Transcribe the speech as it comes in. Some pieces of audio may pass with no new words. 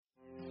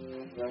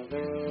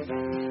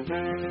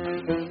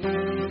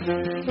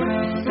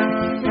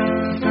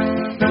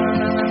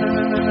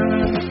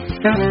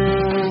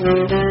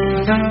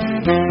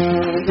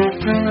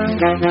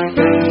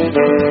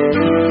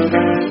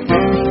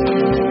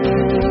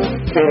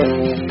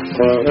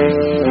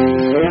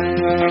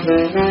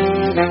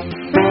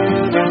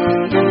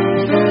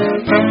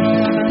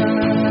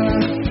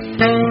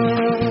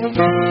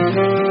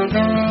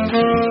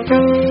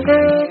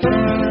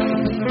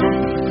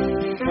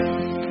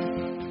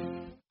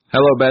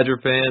Hello, Badger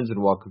fans,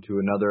 and welcome to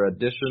another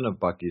edition of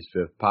Bucky's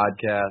Fifth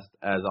Podcast.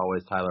 As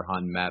always, Tyler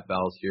Hunt and Matt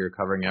Bells here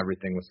covering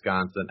everything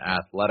Wisconsin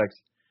athletics.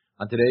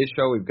 On today's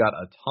show, we've got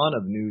a ton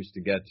of news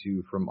to get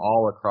to from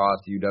all across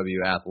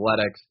UW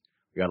athletics.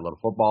 We got a little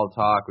football to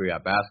talk. We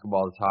got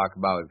basketball to talk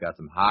about. We've got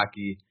some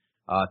hockey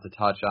to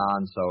touch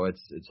on. So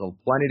it's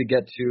plenty to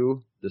get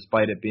to,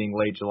 despite it being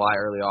late July,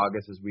 early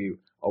August, as we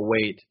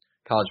await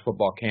college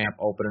football camp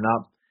opening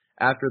up.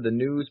 After the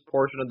news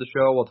portion of the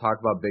show, we'll talk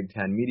about Big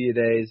Ten Media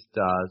Days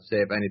to say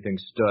if anything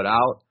stood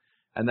out.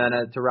 And then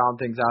to round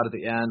things out at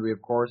the end, we,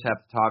 of course,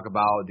 have to talk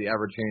about the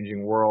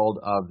ever-changing world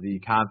of the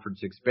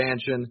conference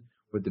expansion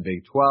with the Big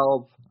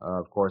 12.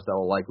 Of course, that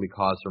will likely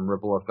cause some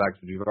ripple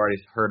effects, which we've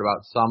already heard about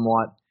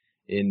somewhat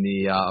in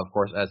the, of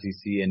course,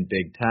 SEC and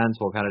Big Ten.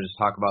 So we'll kind of just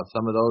talk about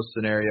some of those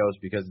scenarios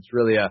because it's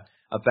really a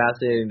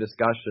fascinating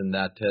discussion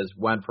that has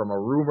went from a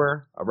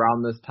rumor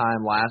around this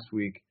time last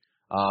week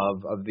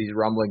of these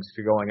rumblings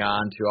going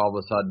on to all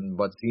of a sudden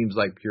what seems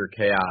like pure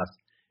chaos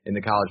in the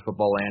college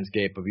football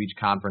landscape of each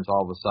conference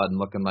all of a sudden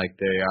looking like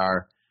they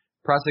are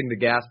pressing the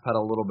gas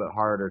pedal a little bit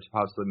harder to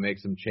possibly make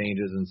some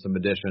changes and some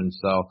additions.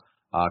 So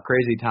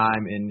crazy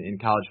time in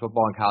college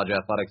football and college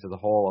athletics as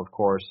a whole, of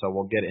course. So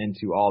we'll get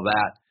into all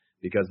that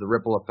because the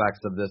ripple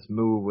effects of this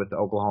move with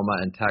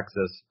Oklahoma and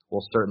Texas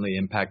will certainly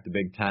impact the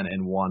Big Ten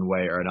in one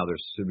way or another.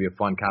 So it should be a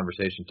fun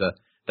conversation to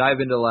dive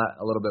into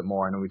a little bit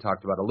more. I know we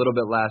talked about it a little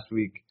bit last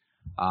week.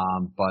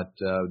 But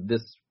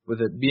this,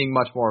 with it being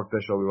much more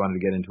official, we wanted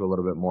to get into a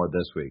little bit more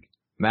this week.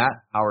 Matt,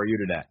 how are you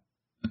today?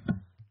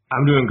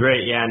 I'm doing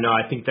great. Yeah, no,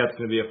 I think that's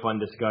going to be a fun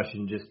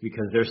discussion just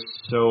because there's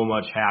so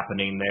much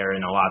happening there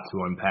and a lot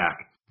to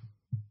unpack.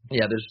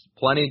 Yeah, there's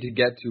plenty to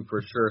get to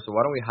for sure. So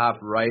why don't we hop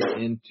right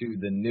into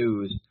the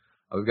news?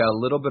 We've got a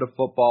little bit of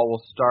football.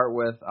 We'll start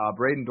with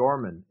Braden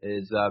Dorman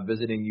is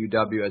visiting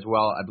UW as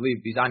well. I believe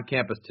he's on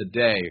campus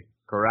today,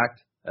 correct,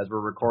 as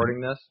we're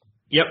recording this?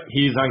 Yep,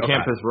 he's on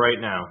campus right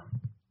now.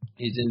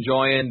 He's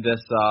enjoying this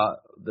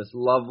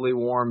lovely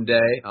warm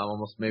day,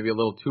 almost maybe a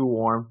little too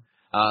warm,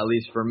 at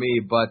least for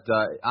me, but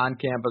on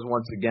campus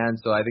once again,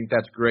 so I think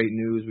that's great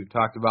news. We've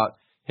talked about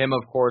him,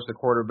 of course, the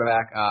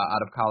quarterback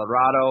out of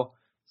Colorado.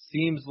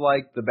 Seems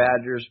like the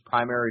Badgers'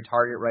 primary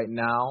target right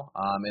now,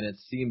 and it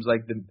seems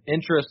like the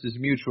interest is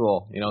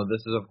mutual. You know,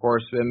 this is, of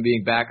course, him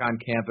being back on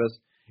campus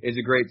is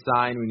a great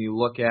sign when you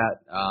look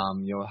at,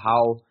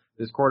 how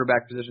this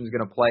quarterback position is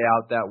going to play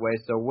out that way.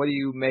 So what do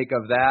you make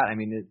of that? I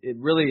mean, it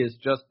really is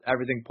just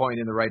everything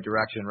pointing in the right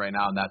direction right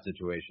now in that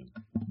situation.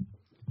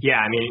 Yeah,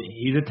 I mean,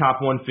 he's a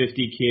top 150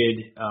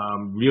 kid,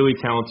 really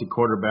talented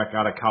quarterback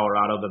out of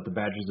Colorado that the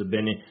Badgers have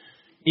been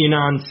in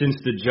on since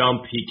the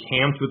jump. He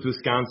camped with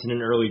Wisconsin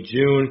in early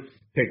June,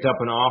 picked up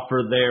an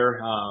offer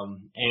there,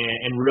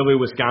 and really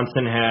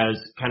Wisconsin has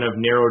kind of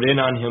narrowed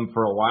in on him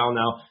for a while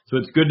now. So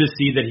it's good to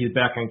see that he's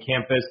back on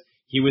campus.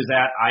 He was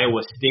at Iowa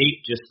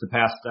State just the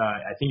past,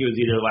 I think it was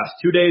either the last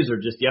 2 days or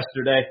just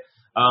yesterday.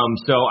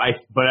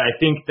 But I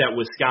think that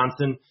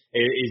Wisconsin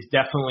is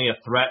definitely a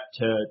threat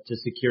to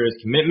secure his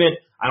commitment.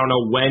 I don't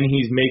know when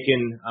he's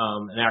making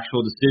an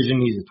actual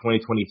decision. He's a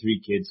 2023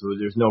 kid, so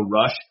there's no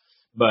rush.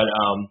 But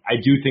I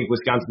do think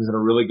Wisconsin's in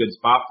a really good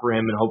spot for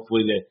him, and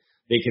hopefully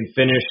they can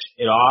finish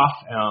it off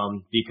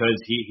because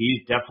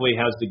he definitely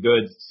has the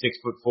goods.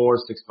 6'4",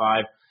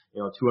 6'5".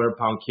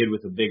 200-pound kid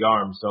with a big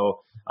arm. So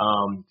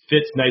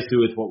fits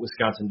nicely with what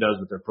Wisconsin does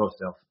with their pro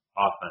style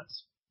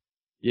offense.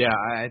 Yeah,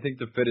 I think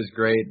the fit is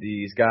great.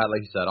 He's got,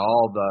 like you said,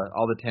 all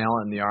the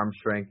talent and the arm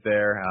strength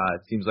there.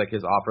 It seems like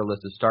his offer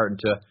list is starting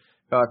to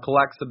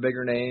collect some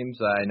bigger names.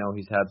 I know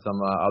he's had some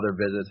other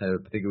visits. I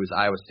think it was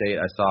Iowa State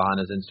I saw on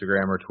his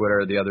Instagram or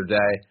Twitter the other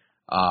day.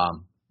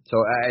 So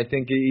I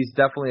think he's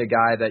definitely a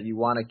guy that you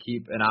want to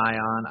keep an eye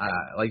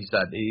on. Like you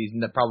said, he's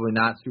probably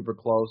not super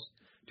close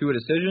to a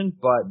decision,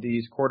 but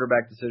these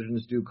quarterback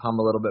decisions do come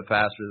a little bit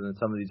faster than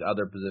some of these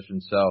other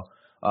positions. So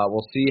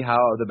we'll see how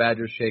the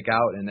Badgers shake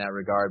out in that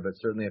regard, but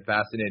certainly a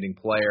fascinating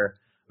player.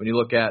 When you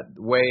look at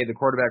the way the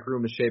quarterback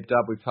room is shaped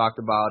up, we've talked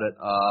about it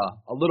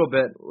a little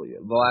bit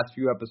the last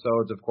few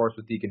episodes, of course,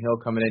 with Deacon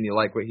Hill coming in. You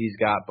like what he's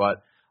got,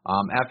 but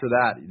after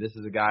that, this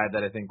is a guy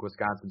that I think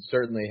Wisconsin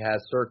certainly has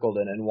circled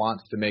and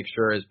wants to make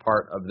sure is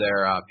part of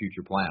their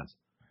future plans.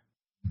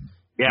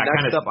 Yeah.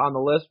 Next up on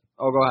the list,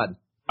 go ahead.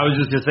 I was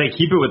just going to say,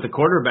 keep it with the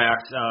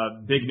quarterbacks.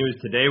 Big news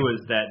today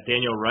was that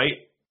Daniel Wright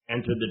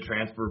entered the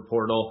transfer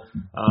portal.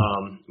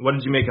 What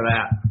did you make of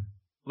that?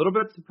 A little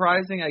bit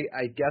surprising,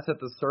 I guess, at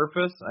the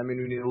surface. I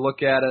mean, when you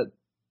look at it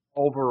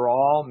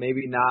overall,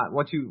 maybe not.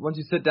 Once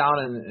you sit down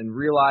and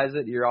realize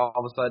it, you're all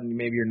of a sudden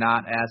maybe you're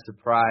not as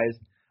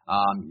surprised.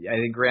 I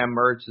think Graham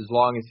Mertz, as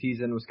long as he's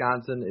in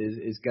Wisconsin,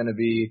 is going to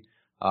be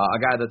a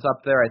guy that's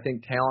up there. I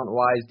think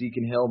talent-wise,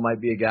 Deacon Hill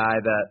might be a guy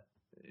that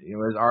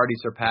has already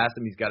surpassed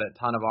him. He's got a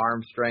ton of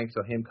arm strength,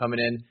 so him coming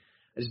in,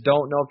 I just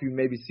don't know if you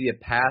maybe see a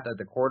path at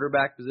the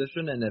quarterback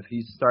position, and if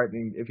he's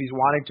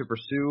wanting to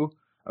pursue,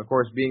 of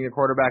course, being a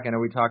quarterback. I know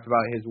we talked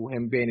about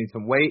him gaining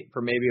some weight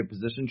for maybe a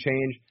position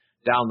change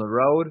down the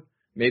road.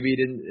 Maybe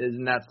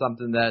isn't that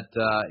something that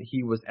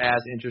he was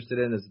as interested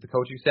in as the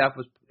coaching staff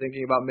was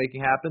thinking about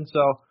making happen?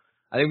 So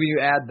I think when you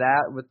add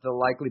that with the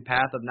likely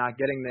path of not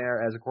getting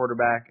there as a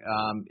quarterback,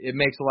 it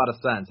makes a lot of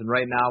sense. And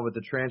right now with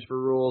the transfer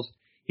rules,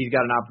 he's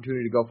got an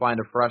opportunity to go find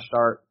a fresh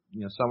start,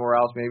 somewhere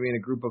else, maybe in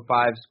a group of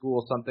 5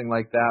 school, something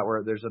like that,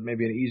 where there's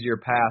maybe an easier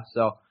path.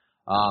 So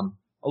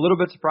a little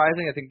bit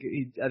surprising. I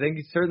think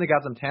he's certainly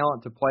got some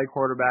talent to play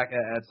quarterback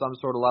at some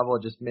sort of level.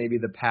 Just maybe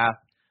the path,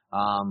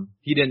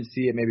 he didn't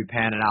see it maybe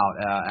panning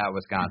out at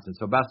Wisconsin.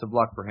 So best of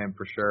luck for him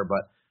for sure.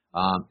 But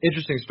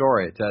interesting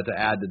story to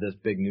add to this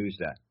big news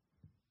day.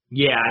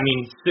 Yeah,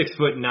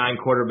 6'9"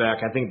 quarterback.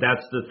 I think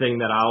that's the thing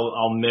that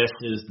I'll miss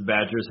is the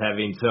Badgers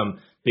having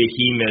some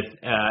behemoth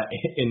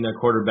in the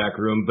quarterback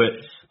room.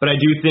 But I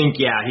do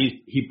think,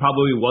 he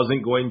probably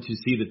wasn't going to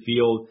see the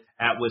field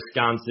at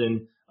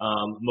Wisconsin.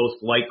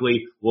 Most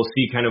likely, we'll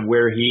see kind of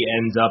where he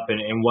ends up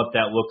and what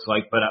that looks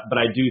like. But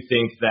I do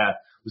think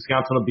that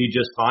Wisconsin will be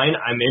just fine.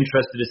 I'm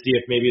interested to see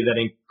if maybe that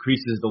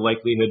increases the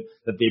likelihood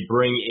that they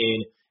bring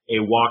in a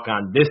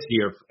walk-on this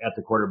year at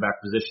the quarterback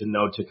position,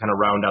 though, to kind of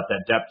round out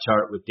that depth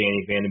chart with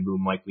Danny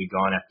Vandenboom likely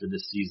gone after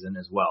this season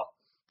as well.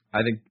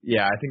 I think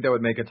that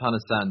would make a ton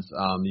of sense.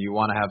 You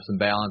want to have some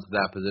balance at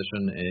that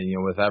position,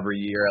 and with every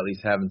year at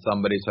least having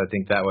somebody. So I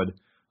think that would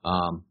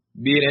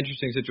be an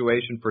interesting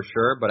situation for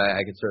sure. But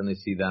I could certainly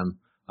see them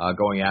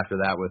going after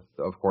that with,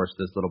 of course,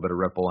 this little bit of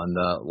ripple and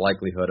the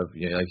likelihood of,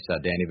 like you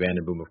said, Danny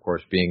Vandenboom, of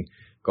course, being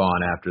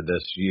gone after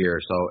this year.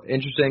 So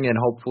interesting, and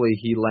hopefully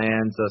he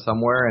lands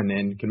somewhere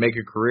and can make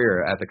a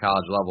career at the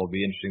college level. It'll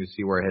be interesting to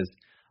see where his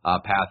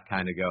path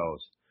kind of goes.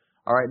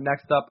 All right,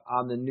 next up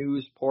on the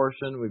news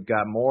portion, we've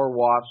got more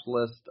watch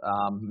list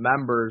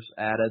members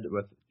added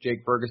with Jake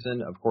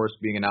Ferguson, of course,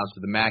 being announced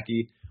to the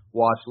Mackey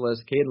watch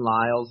list. Caden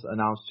Lyles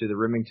announced to the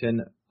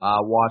Remington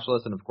watch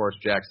list, and, of course,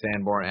 Jack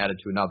Sanborn added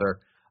to another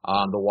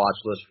the watch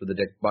list for the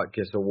Dick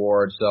Butkus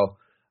Award. So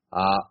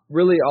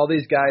really, all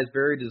these guys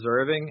very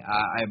deserving.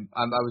 I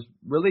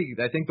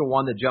think the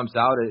one that jumps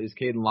out is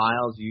Caden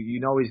Lyles.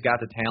 He's got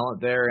the talent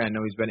there. I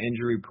know he's been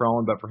injury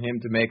prone, but for him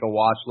to make a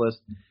watch list,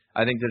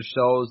 I think that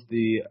shows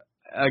these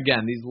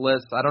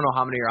lists. I don't know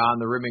how many are on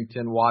the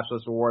Remington watch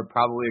list award.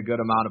 Probably a good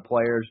amount of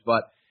players,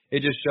 but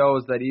it just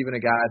shows that even a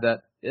guy that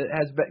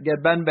has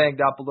been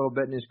banged up a little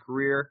bit in his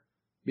career,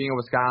 being a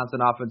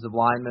Wisconsin offensive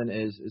lineman,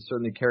 is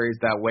certainly carries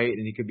that weight,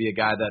 and he could be a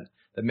guy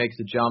that makes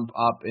a jump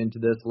up into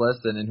this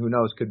list, and who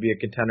knows, could be a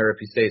contender if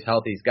he stays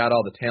healthy. He's got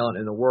all the talent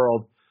in the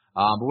world.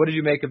 But what did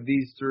you make of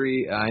these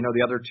three? I know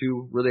the other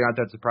two really aren't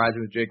that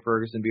surprising, with Jake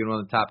Ferguson being one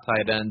of the top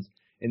tight ends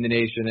in the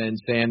nation and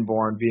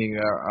Sanborn being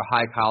a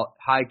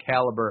high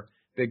caliber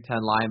Big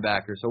Ten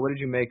linebacker. So what did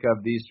you make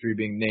of these three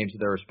being named to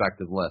their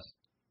respective lists?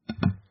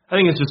 I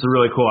think it's just a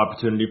really cool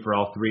opportunity for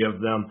all three of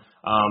them.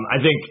 I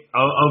think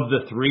of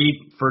the three,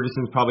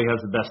 Ferguson probably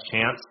has the best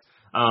chance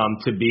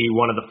to be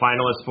one of the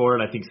finalists for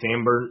it. I think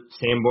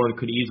Sanborn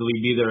could easily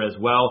be there as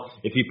well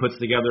if he puts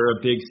together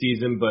a big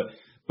season. But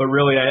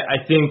really, I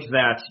think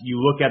that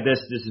you look at this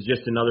is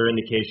just another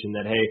indication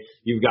that, hey,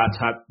 you've got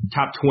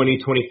top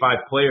 20,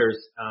 25 players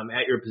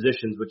at your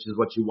positions, which is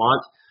what you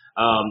want.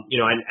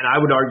 And I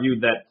would argue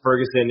that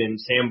Ferguson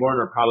and Sanborn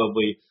are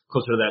probably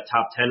closer to that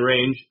top 10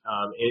 range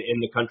in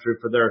the country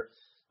for their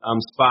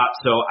spot.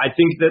 So I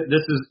think that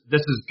this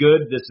is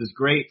good. This is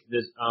great.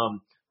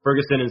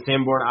 Ferguson and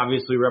Sanborn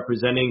obviously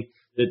representing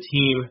the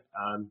team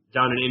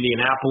down in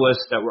Indianapolis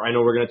that I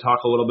know we're going to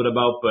talk a little bit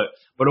about.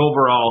 But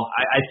overall,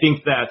 I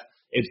think that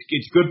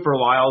it's good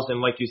for Lyles. And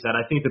like you said,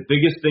 I think the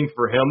biggest thing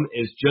for him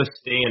is just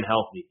staying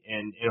healthy.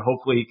 And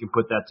hopefully he can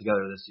put that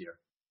together this year.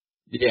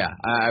 Yeah,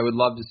 I would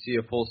love to see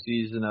a full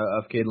season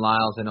of Caden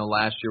Lyles. I know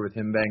last year with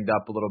him banged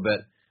up a little bit,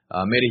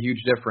 made a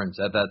huge difference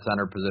at that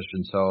center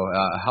position. So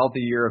a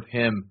healthy year of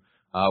him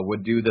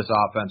would do this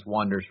offense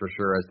wonders for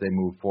sure as they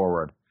move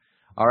forward.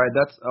 All right,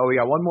 we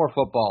got one more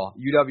football.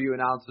 UW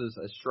announces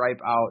a stripe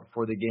out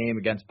for the game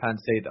against Penn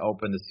State to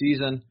open the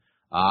season.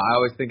 I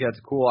always think that's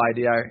a cool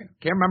idea. I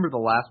can't remember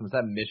the last one. Was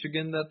that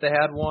Michigan that they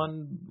had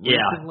one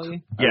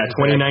recently? Yeah,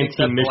 2019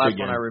 that's Michigan. The last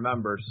one I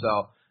remember.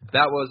 So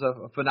that was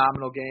a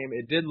phenomenal game.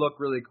 It did look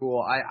really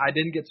cool. I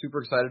didn't get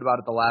super excited about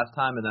it the last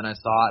time, and then I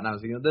saw it, and I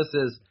was like, this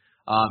is,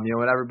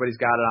 when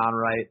everybody's got it on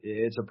right,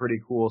 it's a pretty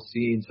cool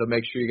scene. So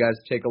make sure you guys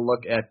take a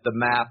look at the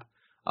map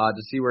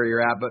to see where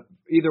you're at. But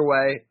either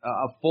way,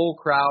 a full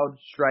crowd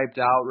striped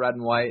out, red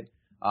and white,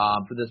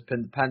 for this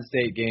Penn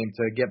State game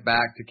to get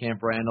back to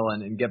Camp Randall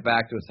and get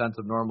back to a sense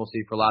of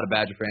normalcy for a lot of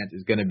Badger fans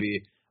is going to be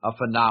a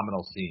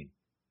phenomenal scene.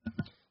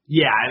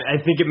 Yeah, I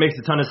think it makes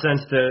a ton of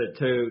sense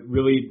to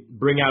really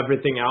bring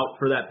everything out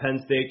for that Penn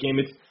State game.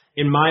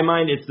 in my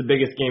mind, it's the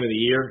biggest game of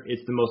the year.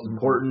 It's the most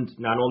important,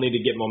 not only to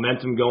get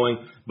momentum going,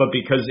 but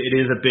because it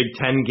is a Big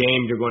Ten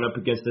game. You're going up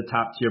against a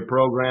top-tier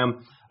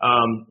program.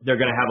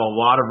 They're going to have a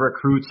lot of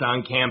recruits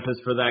on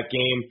campus for that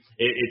game.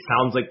 It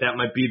sounds like that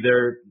might be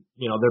their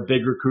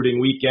big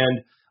recruiting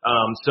weekend.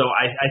 So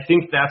I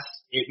think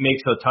it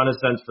makes a ton of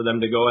sense for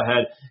them to go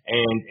ahead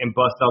and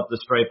bust out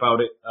the stripe out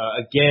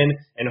again,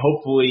 and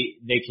hopefully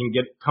they can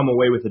come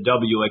away with a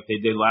W like they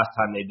did last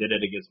time they did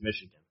it against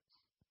Michigan.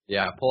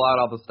 Yeah, pull out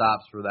all the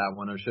stops for that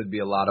one. It should be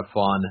a lot of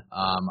fun.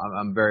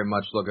 I'm very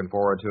much looking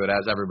forward to it,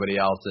 as everybody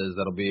else is.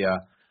 That'll be a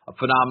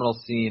phenomenal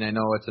scene. I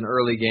know it's an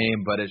early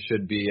game, but it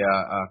should be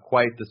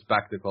quite the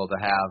spectacle to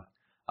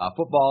have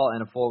football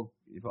and a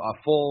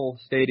full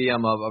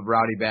stadium of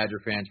Rowdy Badger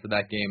fans for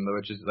that game,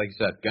 which is, like you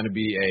said, going to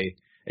be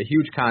a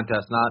huge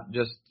contest, not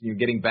just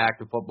getting back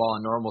to football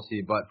and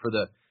normalcy, but for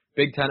the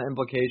Big Ten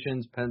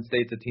implications. Penn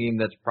State's a team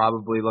that's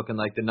probably looking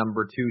like the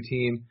number 2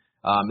 team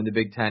in the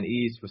Big Ten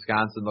East.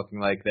 Wisconsin looking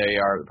like they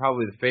are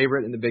probably the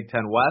favorite in the Big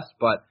Ten West,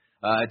 but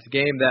it's a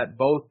game that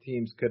both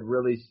teams could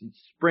really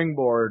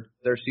springboard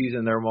their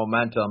season, their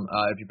momentum.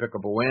 If you pick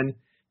up a win,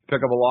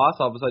 pick up a loss,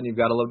 all of a sudden you've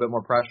got a little bit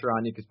more pressure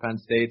on you because Penn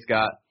State's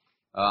got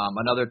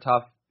another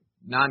tough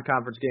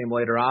non-conference game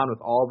later on with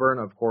Auburn.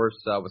 Of course,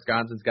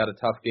 Wisconsin's got a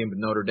tough game with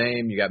Notre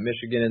Dame. You got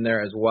Michigan in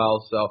there as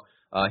well. So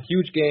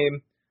huge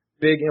game,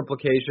 big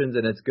implications,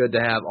 and it's good to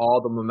have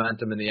all the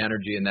momentum and the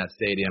energy in that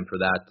stadium for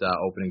that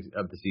opening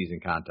of the season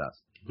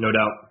contest. No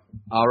doubt.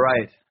 All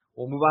right.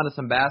 We'll move on to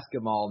some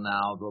basketball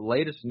now. The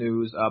latest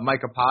news,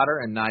 Micah Potter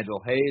and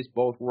Nigel Hayes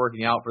both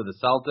working out for the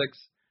Celtics.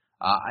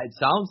 It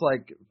sounds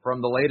like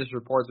from the latest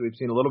reports we've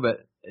seen a little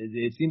bit,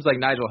 it seems like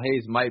Nigel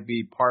Hayes might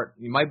be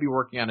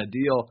working on a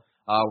deal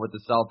with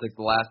the Celtics.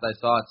 The last I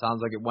saw, it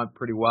sounds like it went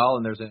pretty well,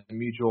 and there's a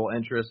mutual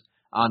interest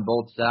on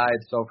both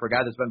sides. So for a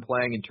guy that's been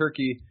playing in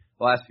Turkey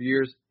the last few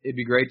years, it'd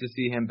be great to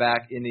see him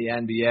back in the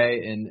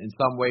NBA in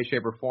some way,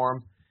 shape, or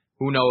form.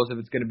 Who knows if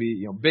it's going to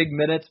be big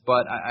minutes,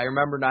 but I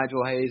remember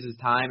Nigel Hayes'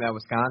 time at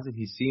Wisconsin.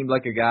 He seemed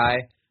like a guy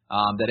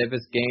that if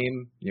his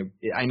game,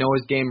 I know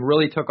his game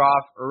really took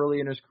off early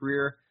in his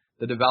career.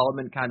 The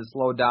development kind of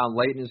slowed down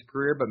late in his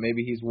career, but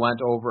maybe he's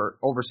went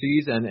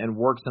overseas and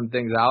worked some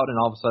things out, and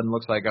all of a sudden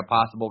looks like a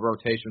possible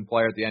rotation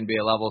player at the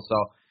NBA level. So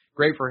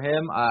great for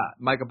him.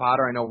 Micah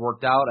Potter, I know,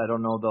 worked out. I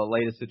don't know the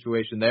latest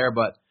situation there,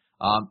 but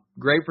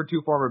great for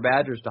 2 former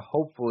Badgers to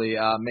hopefully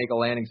make a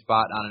landing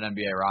spot on an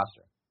NBA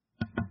roster.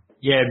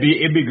 Yeah,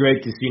 it'd be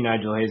great to see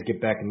Nigel Hayes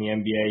get back in the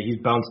NBA. He's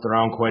bounced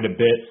around quite a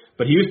bit,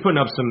 but he was putting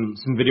up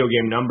some video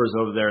game numbers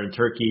over there in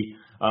Turkey,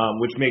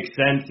 which makes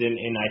sense,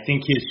 and I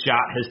think his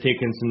shot has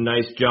taken some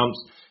nice jumps.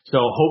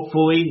 So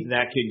hopefully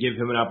that could give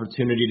him an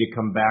opportunity to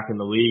come back in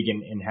the league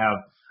and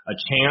have a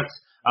chance.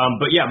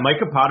 But yeah,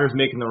 Micah Potter's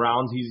making the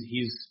rounds.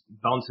 He's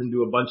bouncing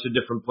to a bunch of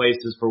different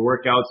places for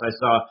workouts. I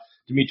saw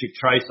Demetric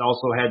Trice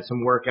also had some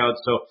workouts.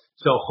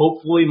 So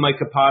hopefully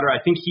Micah Potter, I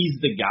think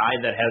he's the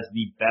guy that has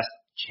the best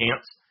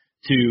chance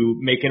to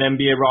make an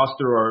NBA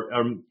roster or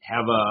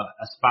have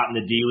a spot in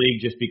the D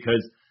League just because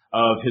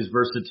of his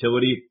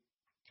versatility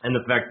and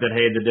the fact that,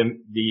 hey, the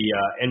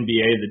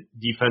NBA, the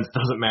defense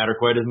doesn't matter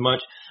quite as much.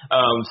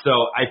 So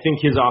I think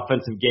his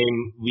offensive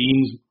game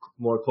leans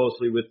more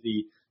closely with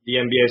the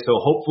NBA. So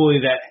hopefully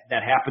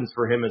that happens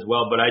for him as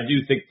well. But I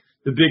do think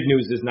the big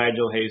news is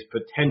Nigel Hayes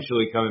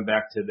potentially coming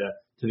back to the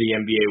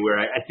NBA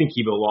where I think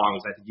he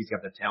belongs. I think he's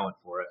got the talent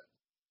for it.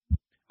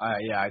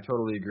 Yeah, I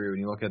totally agree. When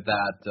you look at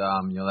that,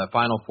 that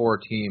Final Four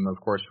team, of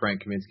course,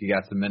 Frank Kaminsky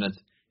got some minutes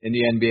in the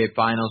NBA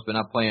Finals, but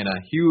not playing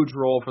a huge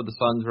role for the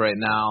Suns right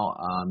now.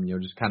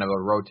 Just kind of a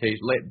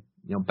rotation,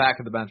 back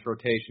of the bench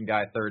rotation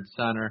guy, third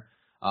center.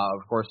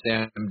 Of course,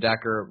 Sam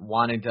Decker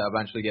wanting to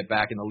eventually get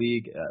back in the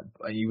league.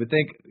 You would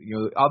think,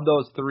 of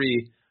those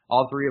 3,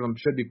 all 3 of them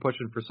should be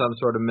pushing for some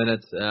sort of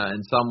minutes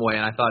in some way,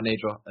 and I thought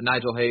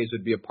Nigel Hayes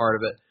would be a part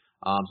of it.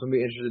 So I'm going to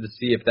be interested to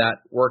see if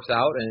that works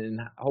out, and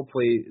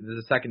hopefully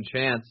the second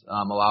chance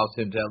allows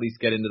him to at least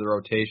get into the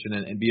rotation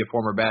and be a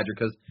former Badger,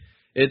 because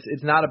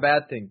it's not a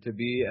bad thing to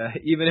be,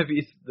 even if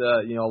he's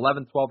the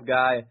 11th, 12th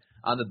guy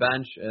on the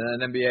bench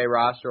in an NBA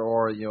roster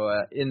or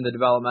in the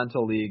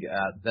developmental league.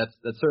 That's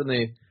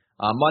certainly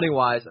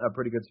money-wise a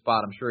pretty good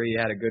spot. I'm sure he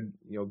had a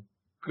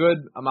good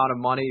amount of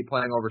money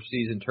playing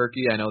overseas in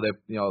Turkey. I know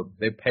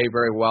they pay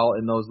very well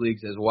in those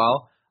leagues as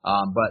well.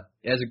 But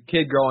as a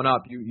kid growing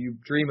up, you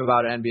dream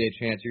about an NBA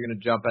chance. You're going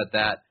to jump at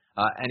that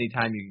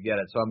anytime you can get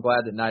it. So I'm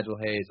glad that Nigel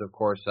Hayes, of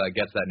course,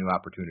 gets that new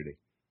opportunity.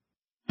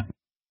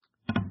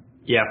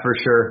 Yeah, for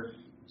sure.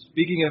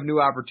 Speaking of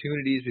new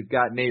opportunities, we've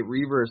got Nate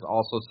Reuvers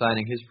also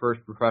signing his first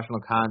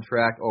professional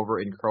contract over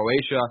in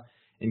Croatia.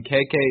 And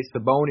KK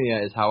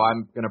Sabonia is how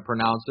I'm going to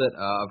pronounce it.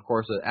 Of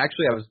course,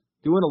 actually, I was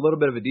doing a little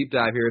bit of a deep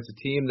dive here. It's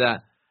a team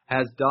that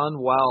has done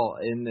well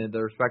in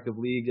the respective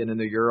leagues and in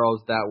the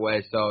Euros that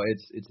way. So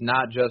it's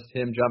not just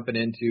him jumping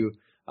into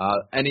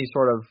any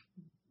sort of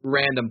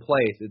random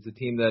place. It's a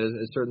team that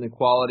is certainly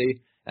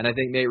quality. And I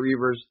think Nate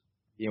Reuvers,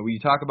 we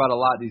talk about a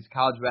lot these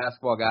college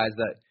basketball guys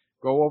that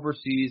go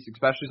overseas,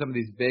 especially some of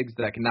these bigs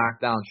that can knock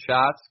down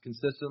shots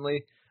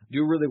consistently.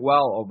 do really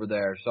well over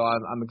there. So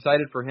I'm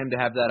excited for him to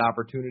have that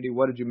opportunity.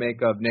 What did you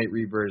make of Nate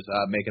Reuvers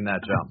making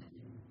that jump?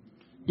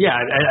 Yeah,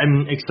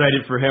 I'm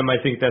excited for him. I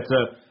think that's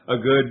a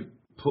good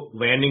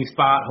landing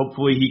spot.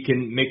 Hopefully he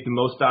can make the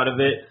most out of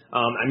it.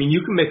 I mean,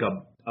 you can make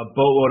a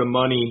boatload of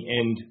money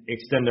and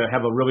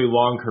have a really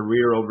long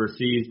career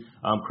overseas.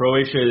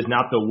 Croatia is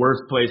not the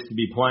worst place to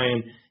be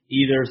playing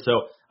either.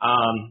 So,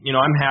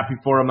 I'm happy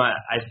for him.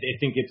 I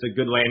think it's a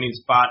good landing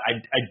spot.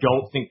 I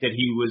don't think that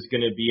he was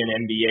going to be an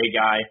NBA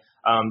guy,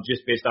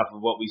 just based off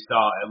of what we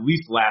saw at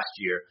least last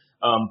year.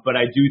 But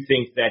I do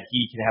think that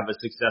he can have a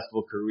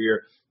successful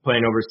career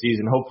playing overseas,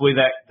 and hopefully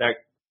that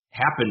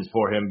happens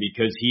for him,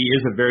 because he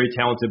is a very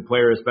talented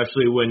player,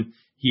 especially when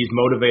he's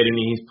motivated and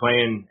he's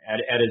playing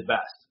at his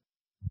best.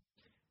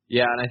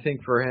 Yeah, and I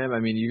think for him,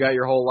 I mean, you got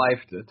your whole life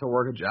to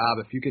work a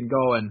job. If you can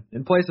go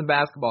and play some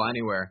basketball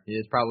anywhere,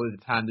 it's probably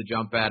the time to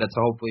jump at it.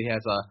 So hopefully he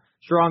has a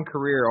strong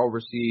career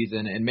overseas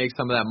and make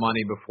some of that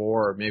money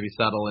before maybe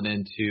settling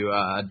into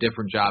a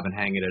different job and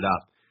hanging it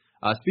up.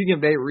 Speaking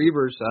of Nate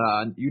Reuvers,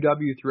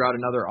 UW threw out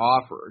another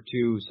offer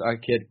to a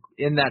kid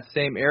in that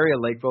same area,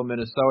 Lakeville,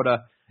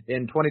 Minnesota,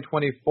 in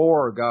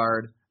 2024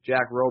 guard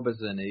Jack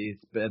Robeson. He's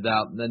the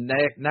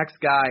next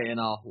guy in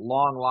a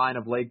long line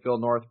of Lakeville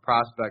North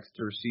prospects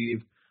to receive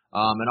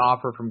an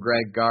offer from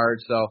Greg Gard.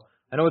 So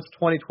I know it's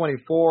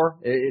 2024.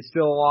 It's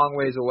still a long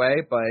ways away,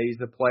 but he's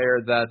a player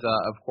that,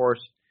 of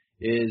course,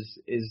 is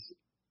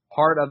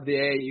part of the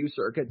AAU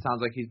circuit. It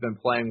sounds like he's been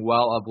playing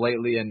well of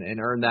lately and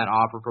earned that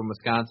offer from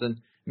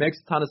Wisconsin. Makes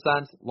a ton of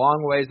sense.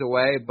 Long ways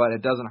away, but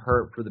it doesn't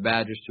hurt for the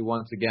Badgers to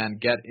once again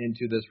get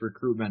into this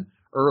recruitment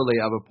early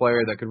of a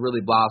player that could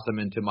really blossom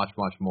into much,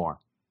 much more.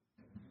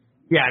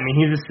 Yeah, I mean,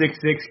 he's a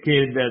 6'6"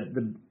 kid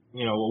that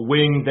a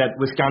wing that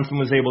Wisconsin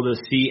was able to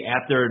see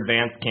at their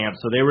advanced camp.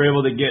 So they were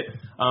able to get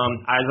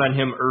eyes on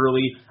him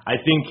early. I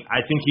think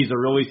he's a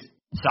really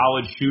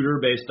solid shooter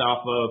based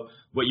off of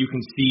what you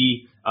can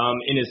see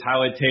in his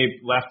highlight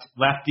tape.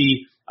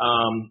 Lefty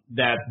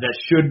that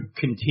should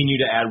continue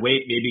to add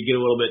weight, maybe get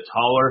a little bit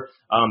taller.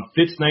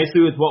 Fits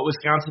nicely with what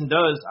Wisconsin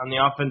does on the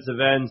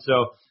offensive end.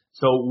 So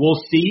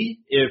we'll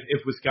see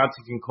if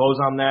Wisconsin can close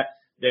on that.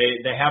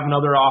 They have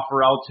another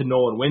offer out to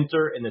Nolan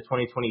Winter in the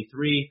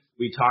 2023.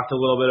 We talked a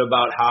little bit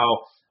about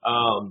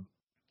how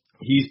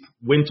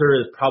Winter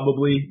is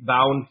probably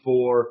bound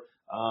for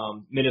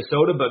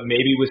Minnesota, but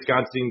maybe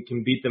Wisconsin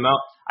can beat them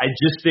out. I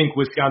just think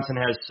Wisconsin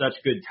has such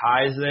good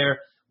ties there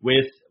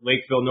with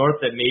Lakeville North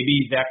that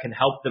maybe that can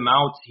help them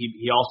out.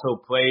 He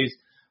also plays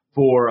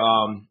for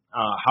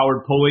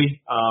Howard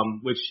Pulley,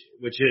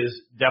 which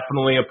is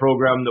definitely a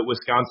program that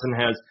Wisconsin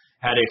has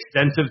had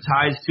extensive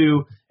ties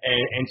to,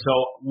 and so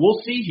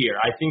we'll see here.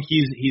 I think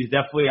he's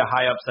definitely a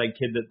high upside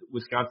kid that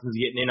Wisconsin's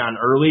getting in on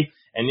early,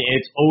 and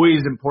it's always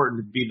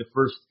important to be the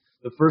first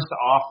to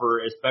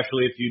offer,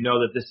 especially if you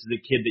know that this is the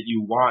kid that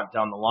you want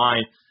down the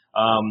line.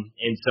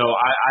 And so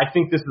I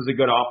think this is a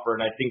good offer,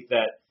 and I think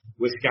that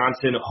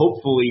Wisconsin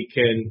hopefully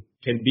can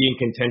be in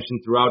contention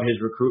throughout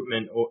his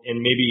recruitment and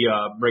maybe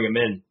bring him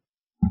in.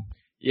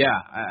 Yeah,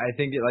 I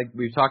think like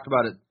we've talked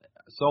about it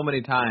so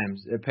many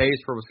times, it pays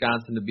for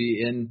Wisconsin to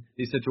be in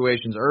these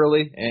situations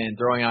early and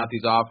throwing out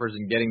these offers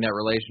and getting that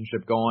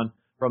relationship going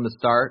from the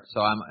start.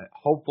 So I'm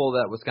hopeful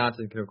that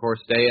Wisconsin can, of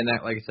course, stay in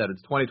that. Like I said,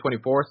 it's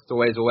 2024, it's a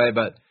ways away,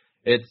 but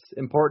it's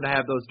important to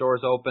have those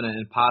doors open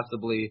and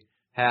possibly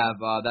have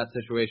that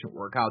situation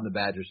work out in the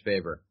Badgers'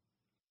 favor.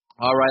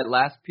 All right,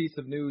 last piece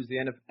of news, the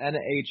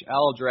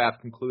NHL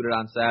draft concluded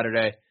on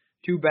Saturday.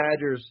 2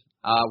 Badgers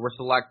were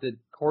selected.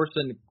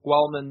 Corson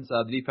Guelmans,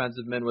 the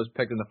defensive man, was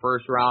picked in the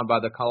first round by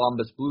the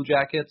Columbus Blue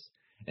Jackets,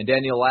 and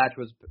Daniel Latch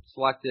was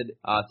selected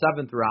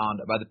 7th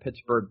round by the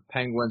Pittsburgh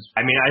Penguins.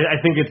 I mean, I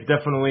think it's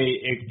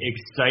definitely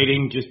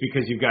exciting just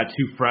because you've got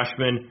 2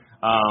 freshmen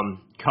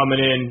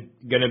coming in,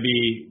 going to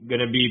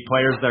be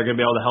players that are going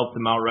to be able to help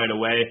them out right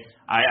away.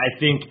 I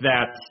think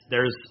that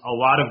there's a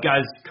lot of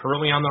guys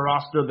currently on the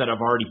roster that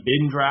have already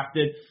been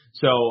drafted,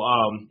 so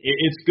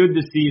it's good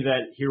to see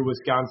that here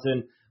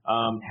Wisconsin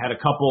had a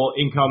couple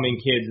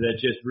incoming kids that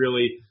just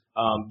really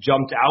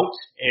jumped out,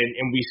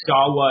 and we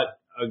saw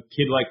what a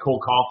kid like Cole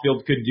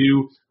Caulfield could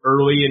do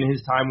early in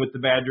his time with the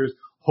Badgers.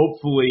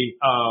 Hopefully,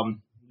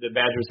 the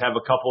Badgers have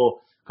a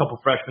couple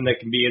freshmen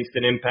that can be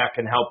instant impact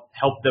and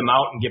help them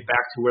out and get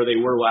back to where they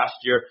were last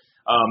year.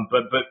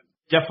 But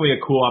definitely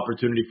a cool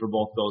opportunity for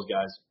both those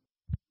guys.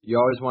 You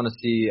always want to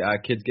see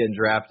kids getting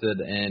drafted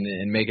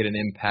and making an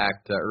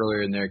impact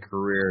earlier in their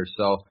career.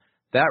 So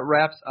that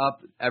wraps up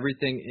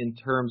everything in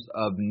terms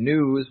of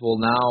news.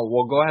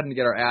 We'll go ahead and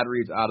get our ad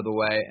reads out of the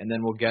way, and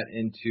then we'll get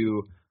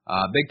into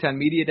Big Ten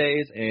Media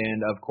Days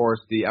and, of course,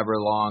 the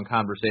ever-long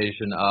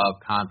conversation of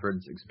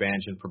conference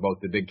expansion for both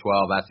the Big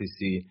 12,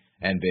 SEC,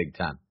 and Big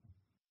Ten.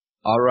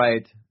 All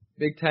right,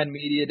 Big Ten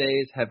Media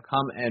Days have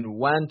come and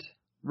went.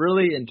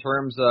 Really, in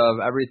terms of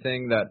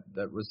everything that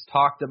was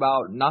talked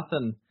about,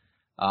 nothing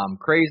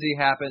crazy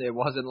happened. It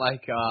wasn't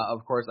like,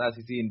 of course,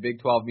 SEC and Big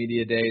 12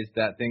 Media Days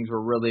that things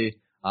were really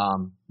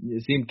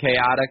it seemed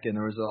chaotic, and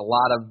there was a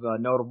lot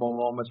of notable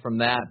moments from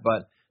that.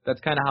 But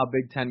that's kind of how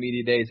Big Ten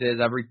Media Days is.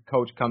 Every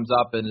coach comes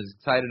up and is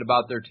excited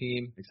about their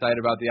team, excited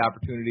about the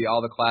opportunity,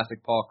 all the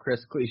classic Paul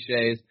Chryst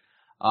cliches.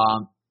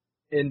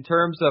 In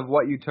terms of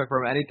what you took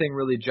from anything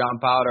really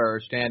jump out or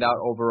stand out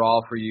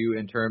overall for you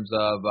in terms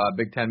of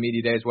Big Ten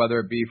Media Days, whether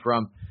it be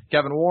from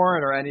Kevin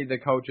Warren or any of the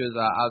coaches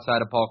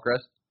outside of Paul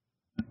Chryst?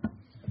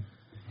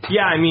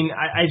 Yeah, I mean,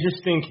 I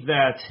just think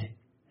that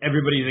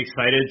everybody's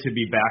excited to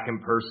be back in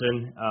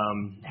person,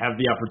 have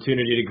the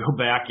opportunity to go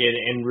back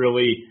and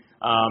really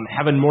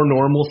have a more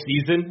normal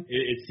season.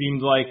 It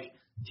seemed like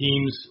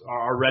teams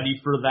are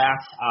ready for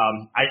that.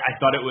 I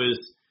thought it was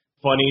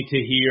funny to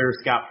hear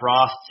Scott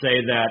Frost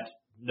say that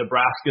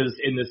Nebraska's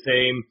in the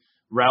same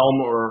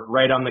realm or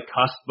right on the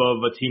cusp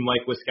of a team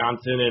like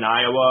Wisconsin and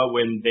Iowa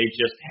when they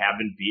just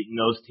haven't beaten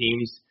those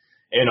teams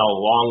in a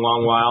long,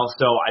 long while.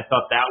 So I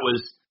thought that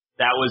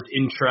was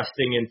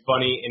interesting and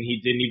funny, and he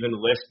didn't even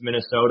list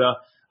Minnesota.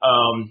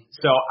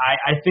 So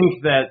I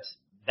think that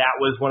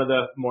was one of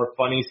the more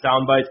funny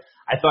sound bites.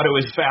 I thought it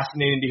was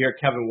fascinating to hear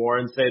Kevin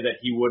Warren say that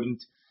he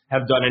wouldn't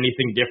have done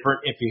anything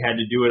different if he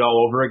had to do it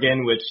all over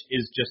again, which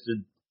is just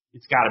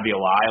it's got to be a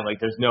lie.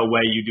 Like, there's no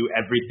way you do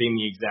everything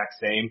the exact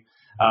same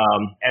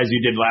as you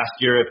did last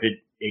year if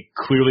it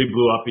clearly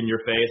blew up in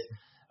your face.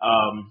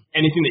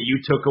 Anything that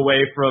you took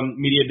away from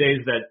Media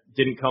Days that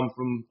didn't come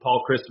from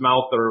Paul Chryst's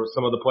mouth or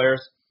some of the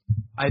players?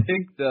 I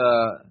think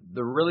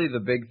the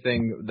big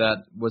thing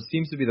that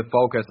seems to be the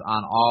focus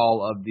on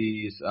all of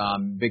these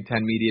Big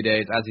Ten Media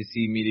Days, SEC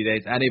Media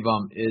Days, any of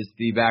them, is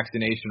the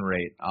vaccination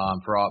rate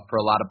for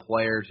a lot of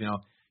players. You know,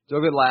 so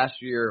good last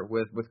year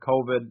with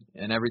COVID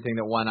and everything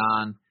that went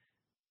on.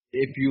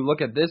 If you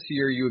look at this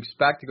year, you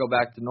expect to go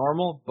back to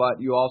normal,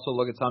 but you also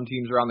look at some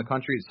teams around the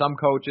country, some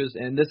coaches,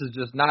 and this is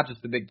just not just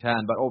the Big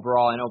Ten, but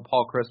overall. I know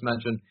Paul Chryst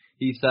mentioned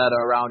he said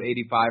around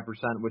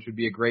 85%, which would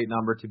be a great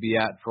number to be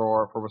at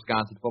for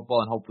Wisconsin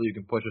football, and hopefully you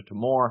can push it to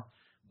more.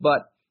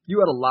 But you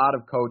had a lot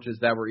of coaches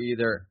that were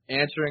either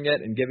answering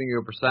it and giving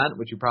you a percent,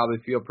 which you probably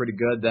feel pretty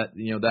good that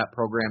that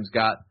program's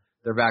got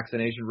their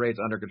vaccination rates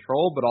under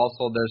control, but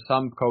also there's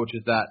some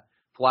coaches that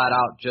flat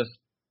out just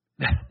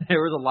there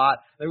was a lot.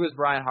 I think it was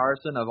Brian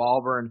Harsin of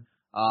Auburn,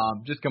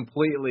 just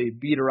completely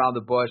beat around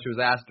the bush. He was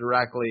asked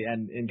directly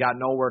and got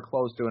nowhere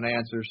close to an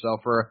answer. So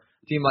for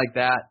a team like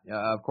that,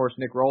 of course,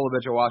 Nick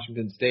Rolovich at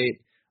Washington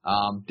State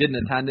didn't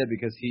attend it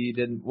because he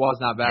was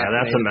not vaccinated.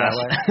 Yeah, that's a mess.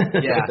 That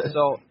way. Yeah,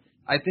 so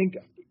I think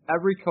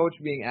every coach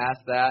being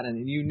asked that,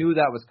 and you knew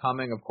that was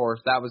coming, of course,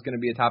 that was going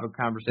to be a topic of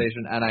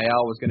conversation.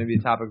 NIL was going to be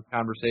a topic of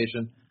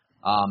conversation.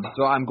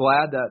 So I'm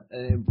glad that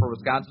for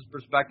Wisconsin's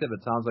perspective,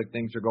 it sounds like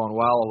things are going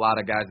well. A lot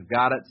of guys have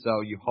got it,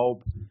 so you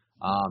hope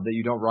that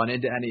you don't run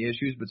into any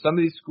issues. But some of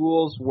these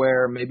schools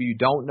where maybe you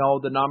don't know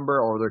the number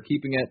or they're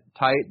keeping it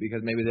tight because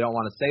maybe they don't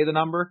want to say the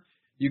number,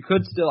 you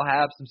could still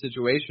have some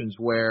situations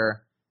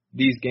where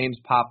these games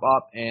pop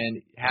up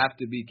and have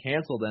to be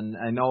canceled. And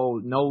I know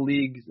none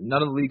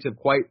of the leagues have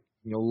quite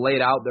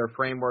laid out their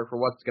framework for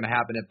what's going to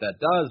happen if that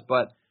does.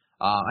 But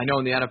I know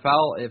in the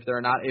NFL, if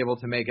they're not able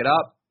to make it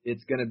up,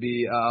 it's going to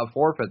be a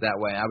forfeit that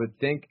way. I would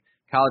think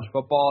college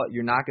football,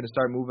 you're not going to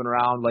start moving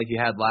around like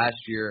you had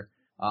last year,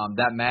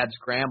 that mad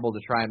scramble to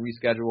try and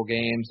reschedule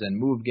games and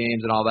move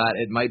games and all that.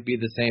 It might be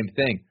the same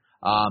thing.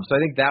 So I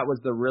think that was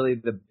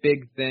the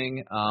big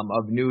thing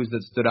of news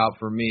that stood out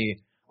for me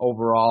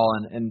overall.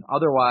 And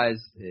otherwise,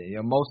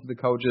 most of the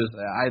coaches,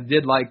 I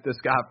did like the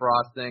Scott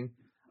Frost thing.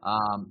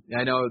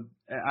 I know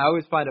I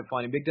always find it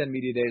funny. Big Ten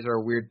Media Days are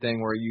a weird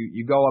thing where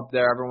you go up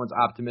there, everyone's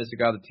optimistic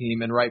about the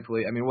team, and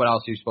rightfully, I mean, what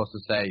else are you supposed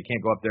to say? You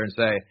can't go up there and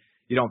say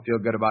you don't feel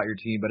good about your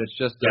team, but it's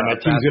just my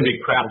team's going to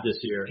be crap this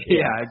year.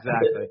 Yeah,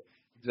 exactly.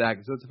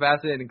 So it's a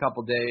fascinating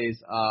couple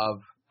days of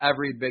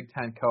every Big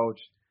Ten coach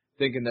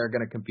thinking they're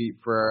going to compete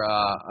for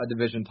a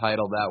division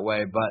title that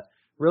way, but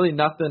really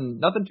nothing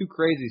too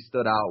crazy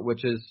stood out,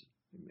 which is,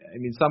 I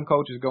mean, some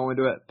coaches go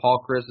into it.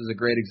 Paul Chryst is a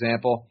great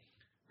example.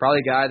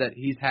 Probably a guy that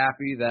he's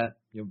happy that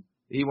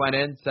he went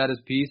in, said his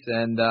piece,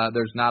 and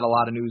there's not a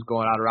lot of news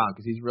going out around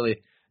because he's really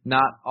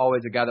not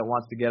always a guy that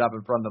wants to get up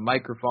in front of the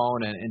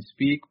microphone and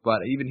speak, but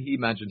even he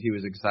mentioned he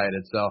was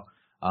excited. So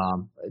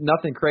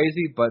nothing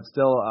crazy, but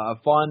still a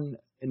fun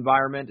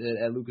environment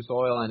at Lucas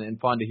Oil and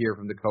fun to hear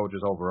from the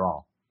coaches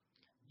overall.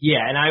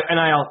 Yeah, and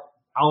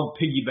I'll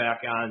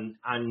piggyback on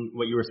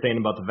what you were saying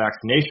about the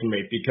vaccination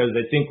rate, because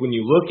I think when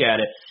you look at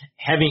it,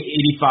 having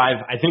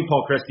 85, I think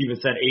Paul Chryst even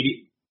said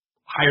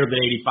higher than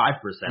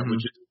 85%,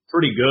 which is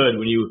pretty good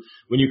when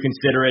you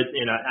consider it.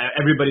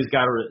 Everybody's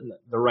got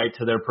the right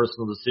to their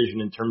personal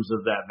decision in terms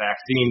of that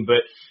vaccine,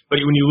 but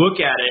when you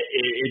look at it,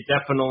 it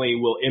definitely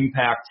will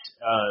impact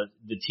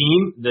the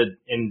team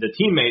and the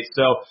teammates.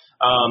 So,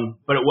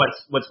 but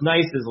what's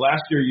nice is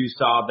last year you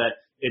saw that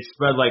it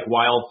spread like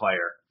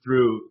wildfire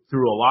through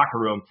a locker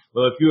room.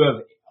 Well, if you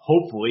have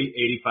hopefully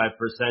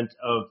 85%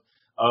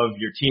 of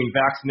your team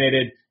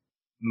vaccinated,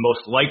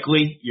 most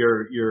likely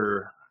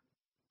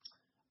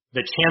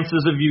the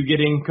chances of you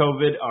getting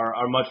COVID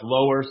are much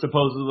lower,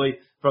 supposedly.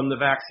 from the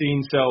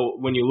vaccine. So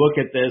when you look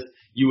at this,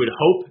 you would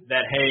hope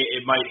that, hey,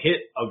 it might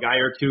hit a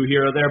guy or two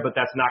here or there, but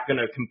that's not going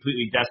to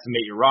completely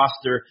decimate your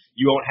roster.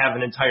 You won't have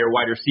an entire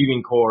wide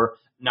receiving core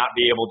not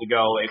be able to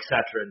go, et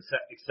cetera,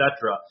 et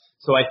cetera.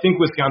 So I think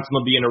Wisconsin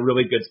will be in a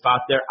really good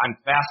spot there. I'm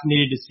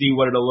fascinated to see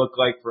what it'll look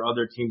like for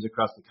other teams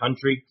across the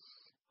country.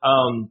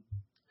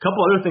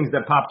 Couple other things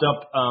that popped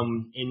up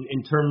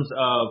in terms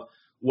of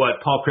what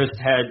Paul Chryst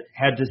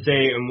had to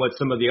say and what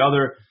some of the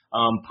other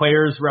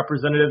players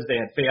representatives. They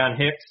had Faion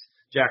Hicks,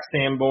 Jack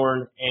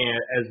Sanborn, and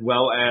as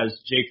well as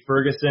Jake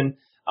Ferguson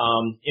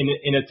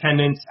in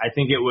attendance. I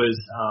think it was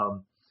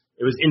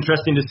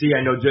interesting to see.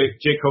 I know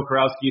Jake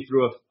Kokorowski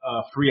threw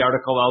a free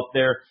article out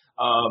there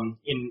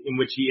in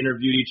which he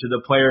interviewed each of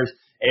the players.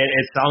 And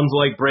it sounds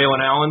like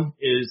Braylon Allen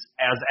is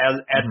as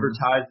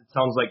advertised. It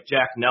sounds like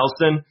Jack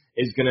Nelson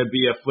is going to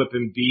be a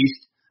flipping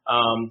beast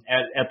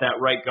at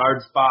that right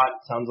guard spot.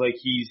 It sounds like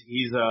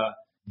he's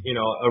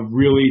a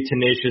really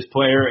tenacious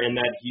player and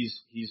that he's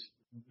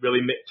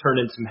really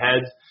turning some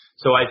heads.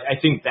 So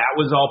I think that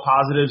was all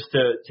positives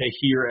to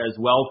hear as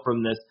well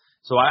from this.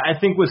 So I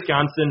think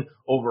Wisconsin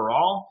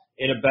overall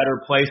in a better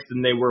place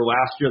than they were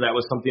last year. That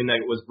was something that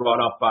was brought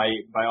up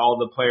by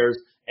all the players.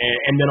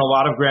 And then a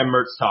lot of Graham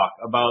Mertz talk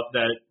about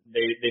that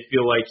they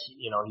feel like,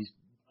 he's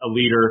a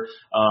leader.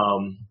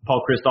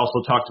 Paul Chryst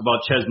also talked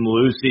about Chez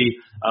Mellusi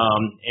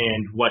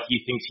and what he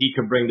thinks he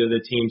could bring to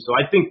the team. So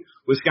I think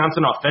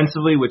Wisconsin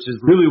offensively, which is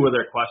really where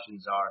their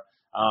questions are,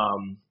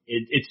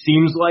 it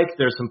seems like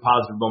there's some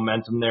positive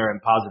momentum there and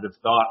positive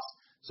thoughts.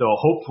 So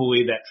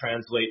hopefully that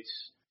translates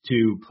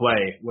to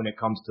play when it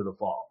comes to the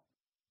fall.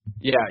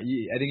 Yeah,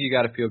 I think you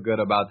got to feel good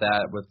about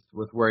that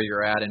with where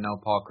you're at. I know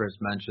Paul Chryst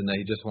mentioned that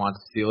he just wants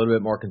to see a little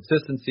bit more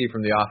consistency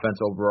from the offense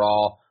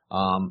overall,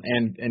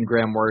 and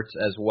Graham Mertz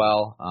as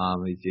well.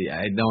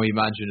 I know he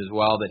mentioned as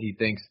well that he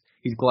thinks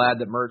he's glad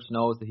that Mertz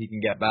knows that he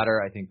can get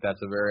better. I think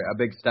that's a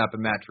big step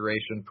in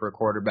maturation for a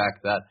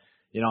quarterback that,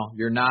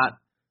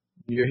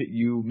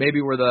 you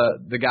maybe were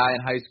the guy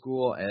in high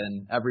school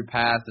and every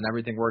pass and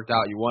everything worked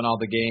out. You won all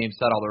the games,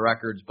 set all the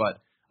records,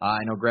 but I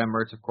know Graham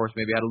Mertz, of course,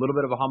 maybe had a little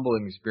bit of a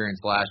humbling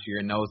experience last year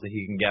and knows that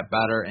he can get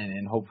better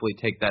and hopefully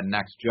take that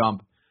next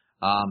jump.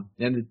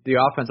 And the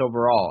offense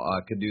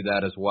overall could do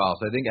that as well.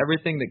 So I think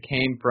everything that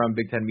came from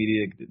Big Ten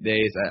Media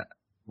Days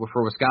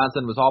for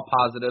Wisconsin was all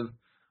positive.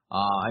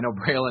 I know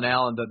Braylon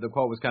Allen, the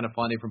quote was kind of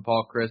funny from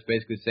Paul Chryst,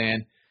 basically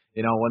saying,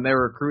 when they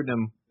were recruiting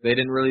him, they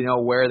didn't really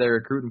know where they were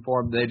recruiting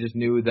for him. They just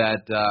knew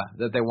that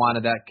they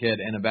wanted that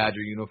kid in a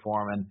Badger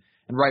uniform, and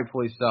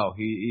rightfully so.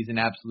 He's an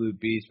absolute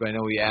beast, but I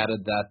know he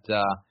added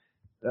that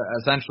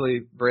essentially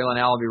Braylon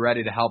Allen will be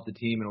ready to help the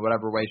team in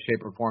whatever way,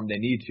 shape, or form they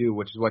need to,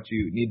 which is what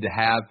you need to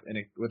have. And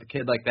with a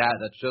kid like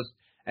that's just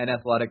an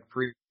athletic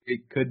freak.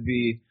 It could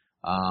be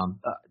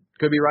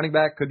running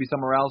back, could be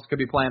somewhere else, could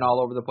be playing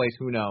all over the place,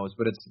 who knows.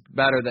 But it's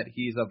better that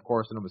he's, of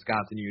course, in a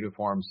Wisconsin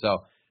uniform. So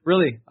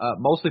really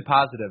mostly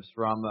positives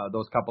from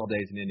those couple of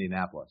days in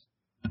Indianapolis.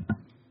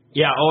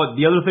 Yeah,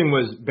 the other thing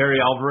was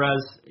Barry Alvarez,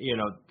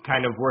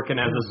 kind of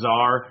working as a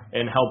czar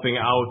and helping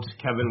out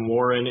Kevin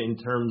Warren in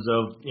terms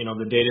of,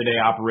 the day-to-day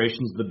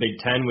operations of the Big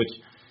Ten, which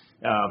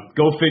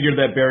go figure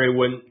that Barry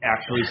wouldn't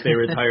actually stay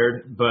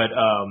retired. But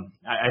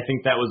I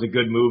think that was a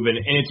good move. And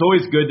it's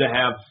always good to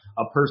have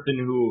a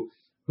person who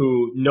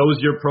knows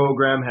your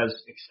program, has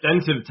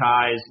extensive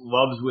ties,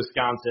 loves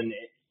Wisconsin,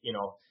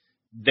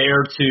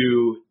 there to,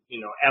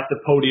 at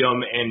the podium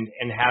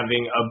and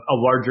having a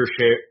larger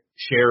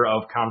share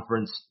of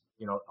conference,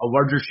 a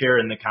larger share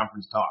in the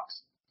conference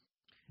talks.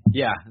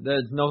 Yeah,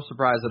 there's no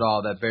surprise at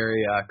all that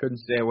Barry couldn't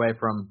stay away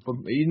from.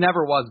 He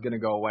never was going to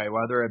go away,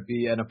 whether it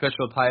be an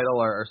official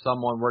title or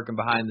someone working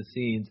behind the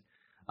scenes.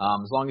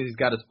 As long as he's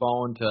got his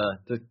phone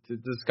to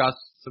discuss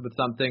with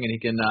something and he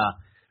can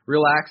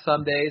relax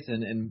some days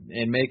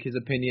and make his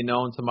opinion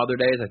known some other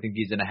days, I think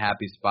he's in a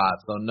happy spot.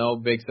 So no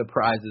big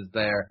surprises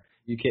there.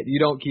 You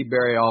don't keep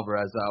Barry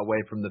Alvarez away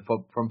from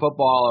from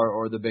football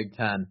or the Big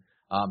Ten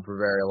for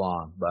very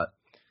long. But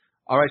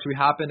all right, should we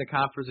hop into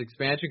conference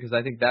expansion? Because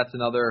I think that's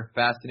another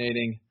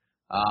fascinating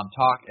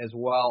talk as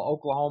well.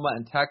 Oklahoma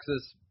and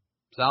Texas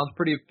sounds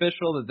pretty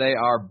official that they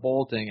are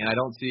bolting, and I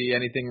don't see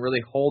anything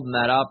really holding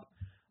that up.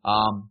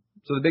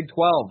 So the Big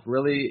 12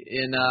 really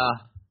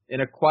in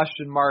a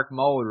question mark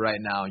mode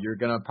right now. You're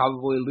going to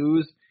probably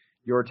lose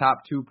your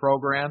top two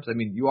programs. I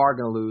mean, you are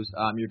going to lose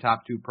your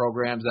top two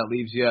programs. That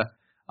leaves you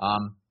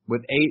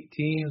with 8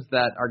 teams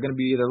that are going to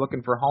be either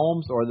looking for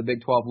homes or the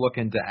Big 12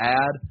 looking to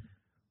add.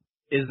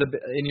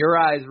 In your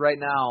eyes right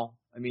now,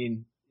 I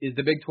mean, is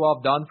the Big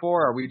 12 done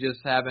for? Are we just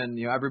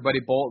having everybody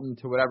bolting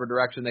to whatever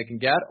direction they can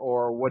get,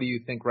 or what do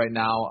you think right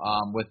now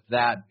with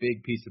that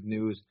big piece of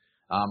news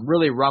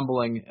really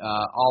rumbling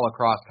all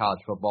across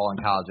college football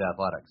and college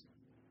athletics?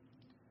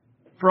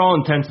 For all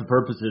intents and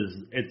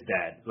purposes, it's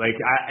dead. Like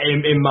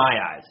in my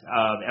eyes,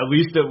 at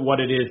least at what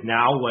it is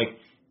now, like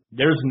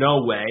there's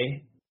no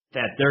way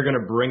that they're going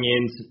to bring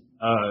in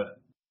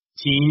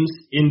teams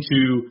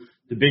into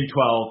the Big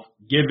 12,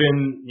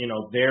 given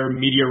their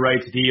media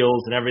rights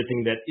deals and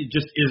everything, that it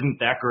just isn't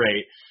that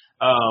great.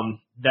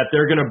 That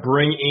they're going to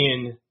bring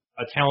in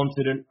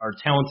talented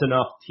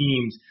enough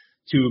teams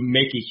to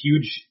make a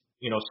huge,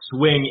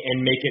 swing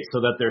and make it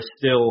so that they're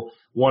still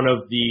one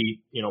of the,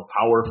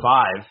 Power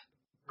 5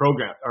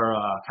 program or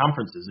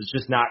conferences. It's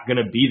just not going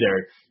to be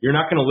there. You're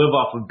not going to live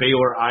off of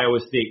Baylor, Iowa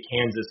State,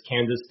 Kansas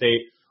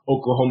State,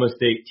 Oklahoma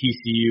State,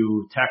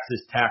 TCU,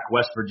 Texas Tech,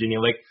 West Virginia.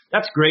 Like,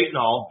 that's great and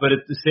all, but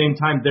at the same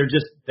time,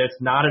 that's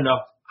not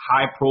enough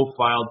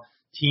high-profile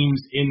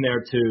teams in there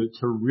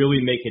to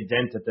really make a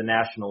dent at the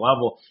national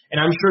level.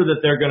 And I'm sure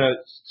that they're going to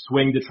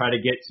swing to try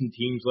to get some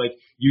teams like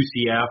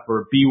UCF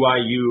or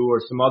BYU or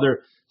some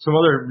other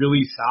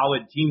really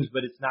solid teams,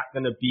 but it's not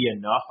going to be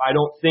enough, I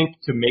don't think,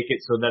 to make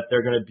it so that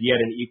they're going to be at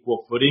an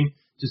equal footing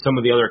to some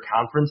of the other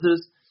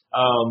conferences.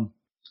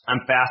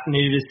 I'm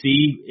fascinated to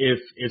see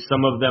if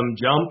some of them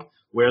jump,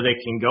 where they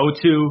can go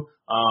to,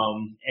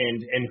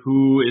 and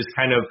who is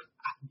kind of,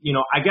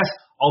 I guess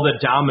all the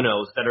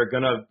dominoes that are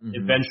going to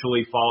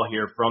eventually fall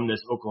here from this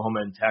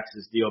Oklahoma and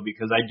Texas deal,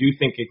 because I do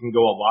think it can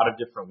go a lot of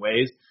different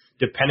ways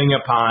depending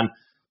upon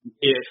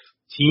if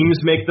teams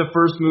make the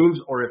first moves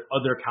or if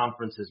other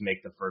conferences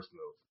make the first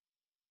move.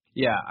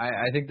 Yeah,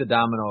 I think the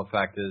domino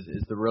effect is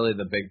really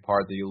the big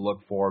part that you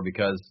look for,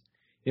 because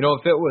if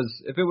it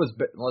was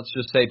let's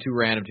just say two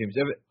random teams,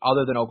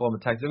 other than Oklahoma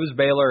and Texas, if it was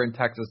Baylor and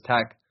Texas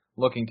Tech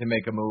looking to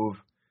make a move,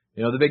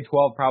 the Big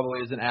 12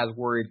 probably isn't as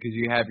worried because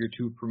you have your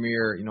two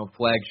premier,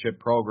 flagship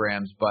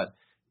programs. But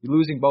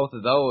losing both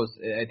of those,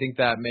 I think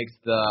that makes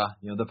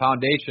the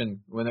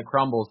foundation, when it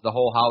crumbles, the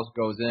whole house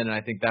goes in. And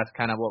I think that's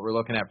kind of what we're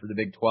looking at for the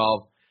Big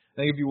 12.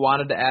 I think if you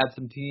wanted to add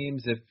some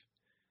teams,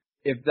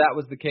 if that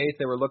was the case,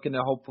 they were looking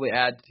to hopefully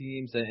add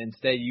teams and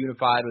stay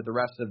unified with the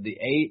rest of the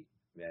 8.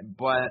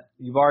 But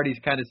you've already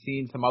kind of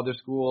seen some other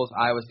schools,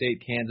 Iowa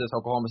State, Kansas,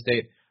 Oklahoma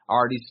State,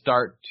 already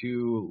start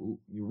to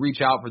reach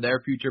out for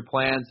their future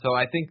plans. So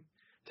I think,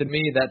 to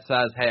me, that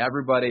says, hey,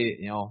 everybody,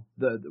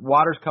 the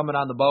water's coming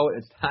on the boat.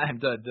 It's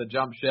time to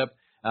jump ship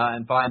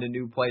and find a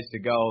new place to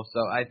go. So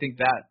I think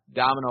that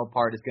domino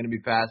part is going to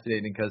be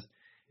fascinating, because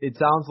it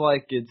sounds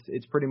like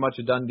it's pretty much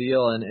a done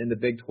deal, and the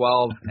Big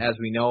 12, as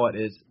we know it,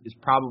 is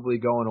probably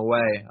going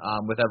away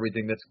with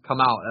everything that's come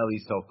out, at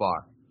least so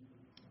far.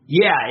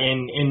 Yeah,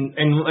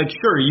 and like,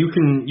 sure, you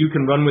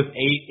can run with 8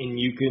 and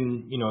you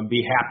can,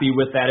 be happy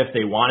with that if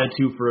they wanted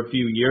to for a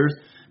few years,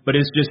 but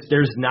it's just,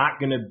 there's not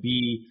going to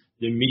be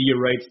the media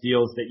rights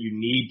deals that you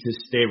need to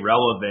stay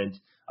relevant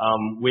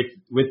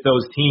with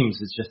those teams.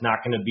 It's just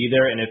not going to be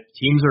there. And if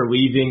teams are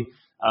leaving,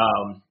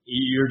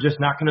 you're just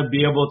not going to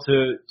be able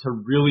to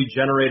really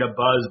generate a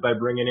buzz by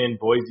bringing in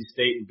Boise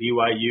State and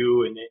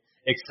BYU and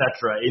et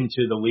cetera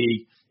into the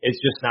league. It's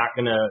just not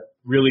going to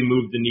really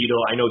move the needle.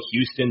 I know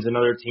Houston's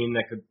another team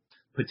that could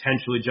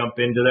potentially jump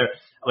into there.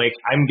 Like,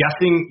 I'm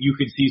guessing you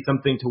could see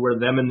something to where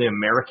them and the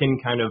American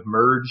kind of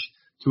merge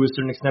to a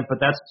certain extent, but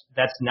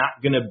that's not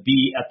going to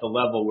be at the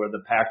level where the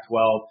Pac-12,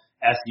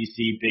 SEC,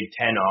 Big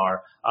Ten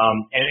are.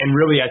 And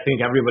really, I think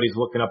everybody's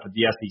looking up at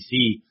the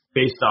SEC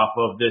based off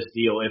of this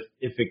deal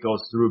if it goes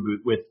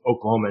through with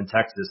Oklahoma and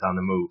Texas on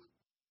the move.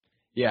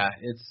 Yeah,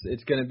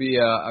 it's going to be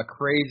a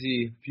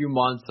crazy few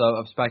months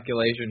of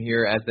speculation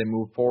here as they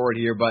move forward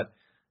here, but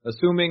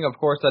assuming, of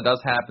course, that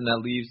does happen,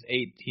 that leaves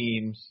 8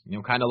 teams,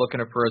 kind of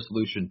looking for a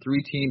solution.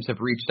 3 teams have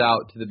reached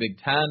out to the Big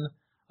Ten,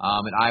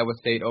 at Iowa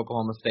State,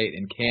 Oklahoma State,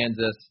 and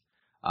Kansas.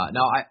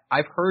 Now,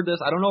 I've heard this.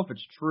 I don't know if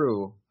it's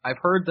true. I've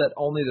heard that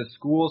only the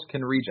schools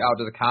can reach out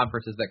to the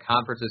conferences, that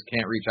conferences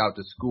can't reach out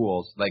to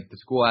schools. Like, the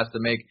school has to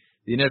make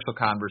the initial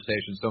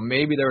conversation. So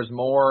maybe there's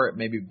more,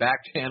 maybe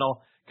back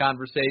channel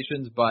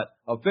conversations, but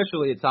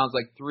officially it sounds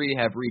like 3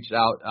 have reached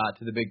out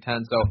to the Big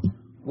Ten. So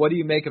what do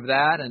you make of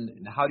that,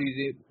 and how do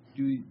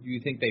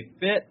you think they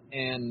fit?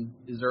 And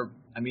is there,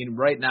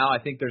 right now I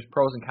think there's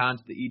pros and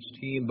cons to each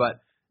team,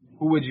 but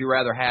who would you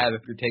rather have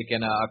if you're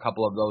taking a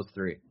couple of those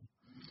 3?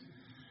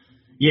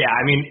 Yeah,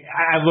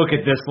 I look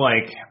at this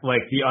like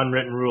the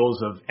unwritten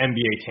rules of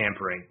NBA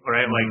tampering,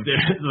 right?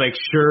 Mm-hmm. Like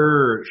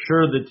sure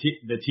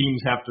the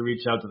teams have to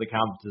reach out to the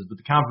conferences, but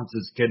the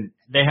conferences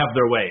they have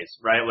their ways,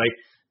 right? Like,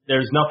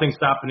 there's nothing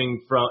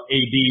stopping from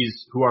ADs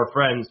who are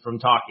friends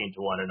from talking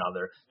to one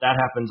another. That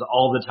happens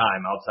all the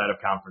time outside of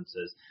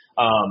conferences,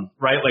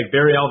 right? Like,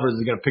 Barry Alvarez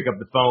is going to pick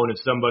up the phone if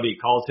somebody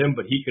calls him,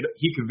 but he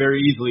could very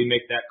easily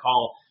make that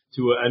call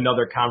to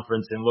another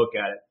conference and look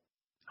at it.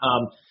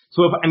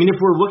 So if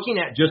we're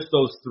looking at just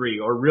those 3,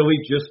 or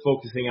really just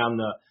focusing on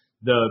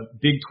the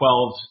Big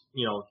 12's,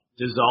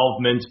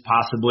 dissolvement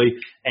possibly,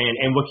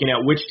 and looking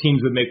at which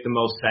teams would make the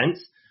most sense,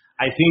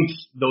 I think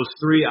those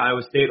 3,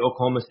 Iowa State,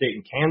 Oklahoma State,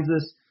 and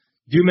Kansas,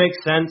 do make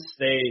sense.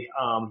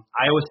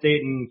 Iowa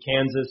State and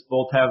Kansas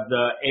both have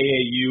the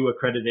AAU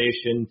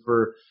accreditation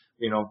for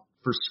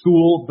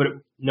school, but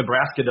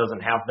Nebraska doesn't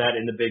have that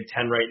in the Big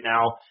Ten right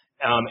now.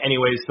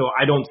 Anyways, so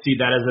I don't see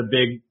that as a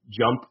big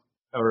jump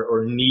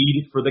or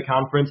need for the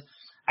conference.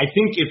 I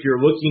think if you're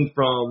looking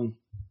from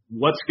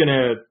what's going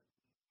to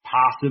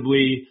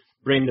possibly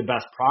bring the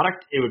best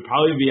product, it would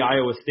probably be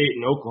Iowa State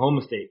and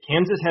Oklahoma State.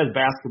 Kansas has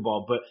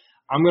basketball, but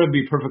I'm going to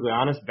be perfectly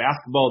honest,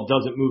 basketball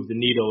doesn't move the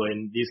needle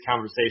in these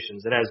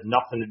conversations. It has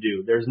nothing to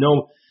do. There's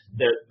no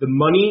the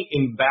money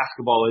in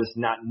basketball is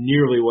not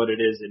nearly what it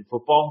is in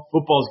football.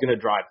 Football is going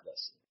to drive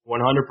this 100%,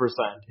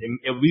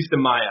 at least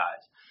in my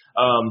eyes.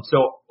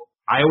 So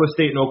Iowa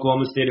State and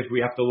Oklahoma State, if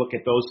we have to look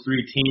at those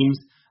three teams,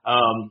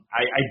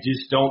 I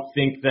just don't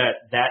think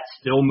that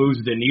still moves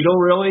the needle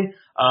really.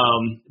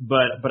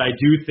 But I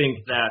do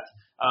think that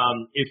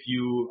if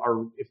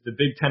the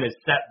Big Ten is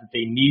set that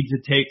they need to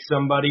take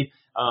somebody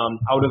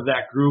out of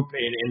that group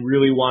and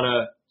really want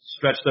to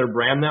stretch their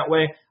brand that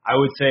way, I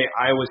would say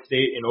Iowa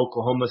State and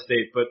Oklahoma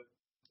State. But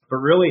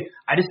really,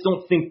 I just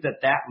don't think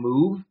that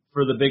move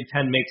for the Big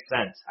Ten makes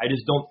sense. I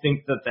just don't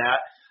think that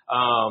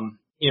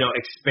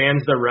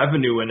expands the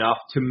revenue enough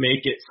to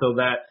make it so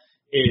that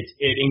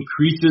it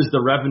increases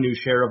the revenue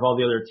share of all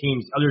the other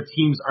teams. Other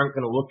teams aren't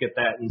going to look at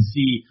that and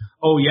see,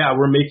 oh yeah,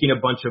 we're making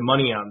a bunch of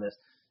money on this.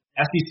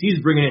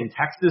 SEC's bringing in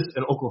Texas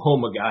and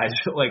Oklahoma guys.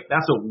 Like,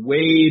 that's a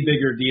way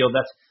bigger deal.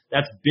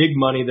 That's big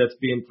money that's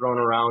being thrown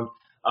around.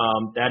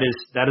 That is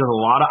a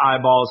lot of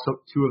eyeballs.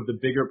 Two of the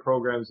bigger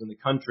programs in the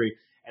country,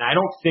 and I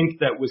don't think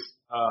that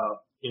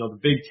the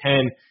Big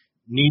Ten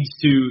needs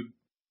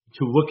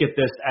to look at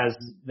this as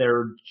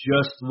they're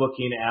just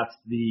looking at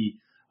the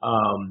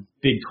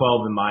Big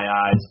 12 in my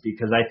eyes,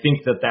 because I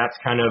think that that's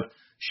kind of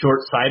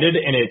short-sighted,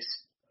 and it's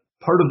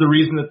part of the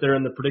reason that they're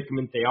in the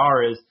predicament they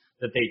are is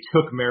that they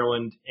took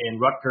Maryland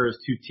and Rutgers,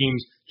 two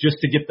teams, just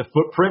to get the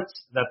footprints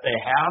that they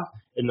have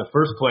in the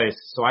first place.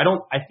 So I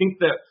think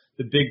that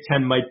the Big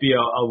Ten might be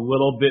a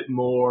little bit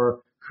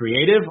more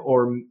creative,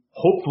 or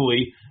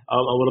hopefully a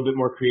little bit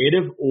more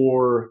creative,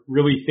 or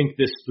really think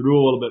this through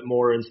a little bit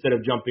more instead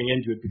of jumping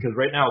into it. Because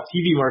right now,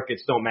 TV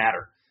markets don't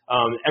matter.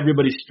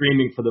 Everybody's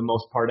streaming for the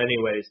most part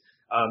anyways.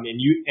 And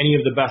any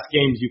of the best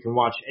games you can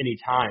watch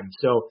anytime.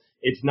 So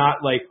it's not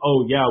like,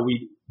 oh yeah,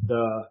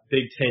 the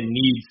Big Ten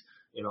needs,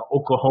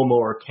 Oklahoma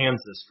or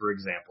Kansas, for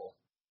example.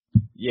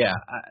 Yeah.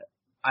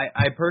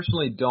 I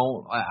personally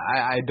don't.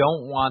 I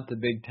don't want the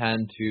Big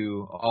Ten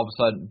to all of a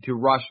sudden to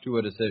rush to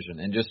a decision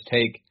and just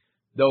take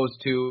those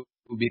two,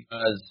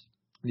 because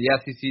the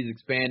SEC is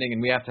expanding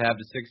and we have to have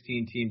the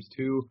 16 teams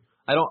too.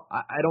 I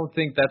don't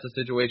think that's a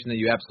situation that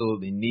you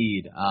absolutely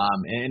need.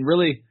 And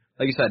really,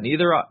 like you said,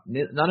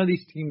 none of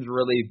these teams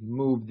really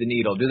move the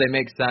needle. Do they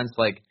make sense?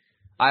 Like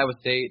Iowa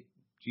State,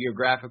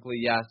 geographically,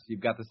 yes,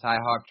 you've got the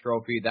Cy-Hawk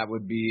Trophy. That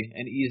would be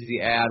an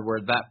easy add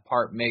where that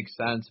part makes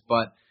sense.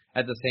 But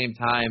at the same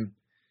time,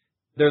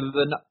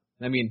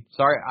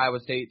 sorry, Iowa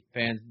State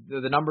fans,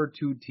 they're the number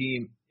 2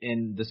 team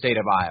in the state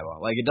of Iowa.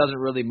 Like, it doesn't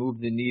really move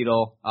the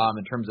needle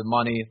in terms of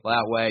money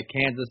that way.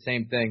 Kansas,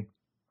 same thing.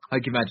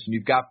 Like you mentioned,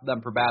 you've got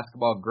them for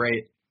basketball,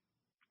 great.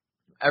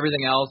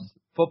 Everything else,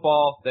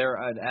 football, they're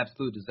an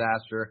absolute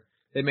disaster.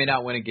 They may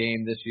not win a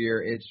game this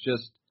year. It's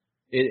just,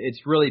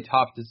 it's really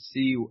tough to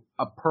see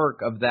a perk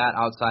of that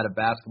outside of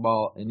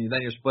basketball, and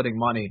then you're splitting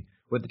money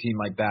with a team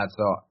like that.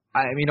 So,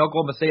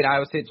 Oklahoma State,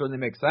 Iowa State certainly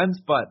makes sense,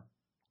 but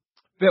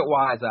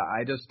fit-wise,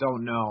 I just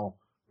don't know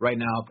right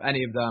now if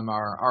any of them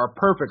are a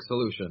perfect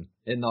solution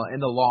in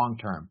the long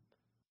term.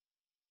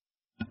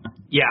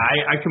 Yeah,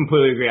 I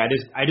completely agree.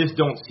 I just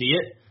don't see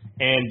it,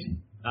 and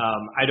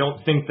I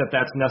don't think that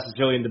that's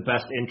necessarily in the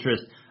best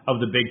interest of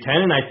the Big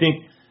Ten. And I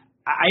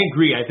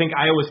agree. I think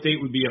Iowa State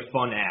would be a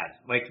fun ad.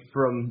 Like,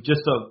 from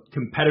just a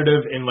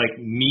competitive and like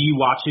me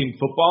watching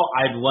football,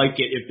 I'd like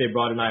it if they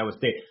brought in Iowa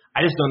State.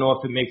 I just don't know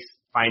if it makes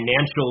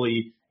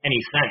financially any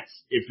sense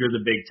if you're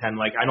the Big Ten.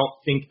 Like, I don't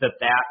think that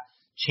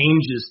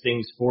changes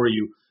things for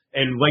you.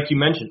 And like you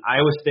mentioned,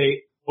 Iowa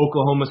State,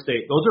 Oklahoma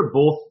State, those are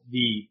both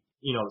the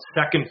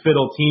second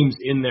fiddle teams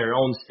in their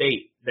own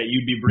state that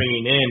you'd be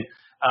bringing in.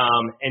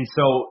 And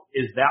so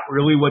is that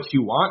really what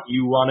you want?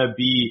 You want to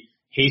be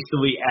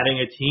hastily adding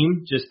a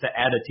team just to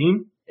add a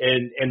team?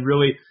 And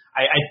really,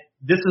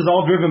 this is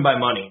all driven by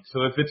money.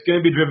 So if it's going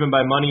to be driven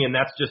by money and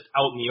that's just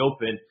out in the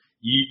open,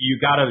 you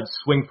got to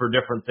swing for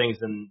different things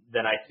than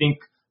I think,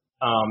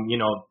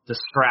 the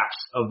scraps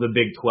of the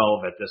Big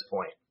 12 at this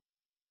point.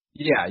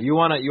 Yeah, you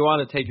want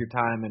to take your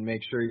time and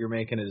make sure you're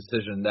making a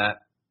decision that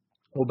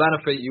will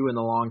benefit you in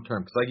the long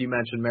term. Because like you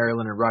mentioned,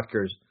 Maryland and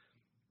Rutgers,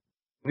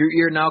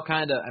 you're now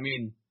kind of,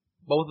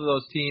 both of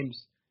those teams,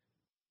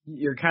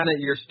 you're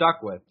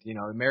stuck with.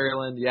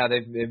 Maryland, yeah,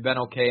 they've been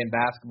okay in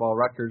basketball.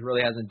 Rutgers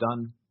really hasn't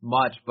done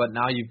much, but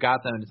now you've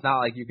got them, and it's not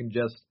like you can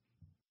just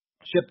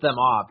ship them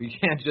off. You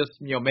can't just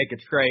make a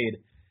trade.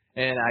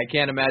 And I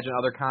can't imagine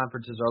other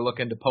conferences are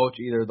looking to poach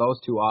either of those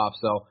two off.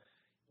 So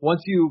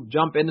once you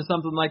jump into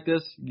something like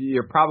this,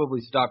 you're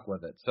probably stuck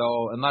with it.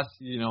 So unless,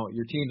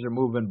 your teams are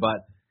moving, but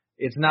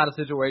it's not a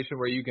situation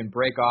where you can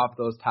break off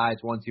those ties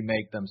once you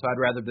make them. So I'd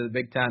rather the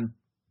Big Ten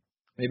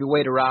maybe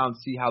wait around,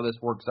 see how this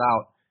works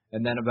out,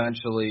 and then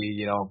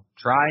eventually,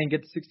 try and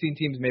get to 16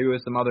 teams maybe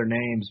with some other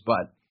names.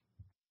 But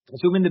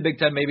assuming the Big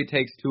Ten maybe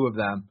takes 2 of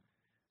them,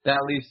 that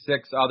leaves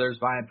 6 others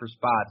vying for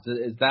spots.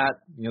 Is that,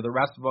 the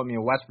rest of them,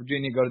 West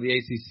Virginia go to the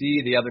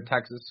ACC, the other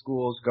Texas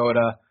schools go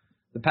to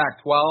the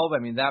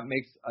Pac-12? That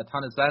makes a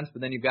ton of sense,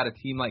 but then you've got a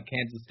team like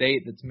Kansas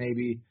State that's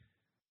maybe,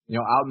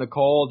 out in the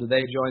cold. Do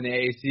they join the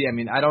AAC?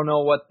 I don't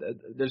know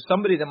there's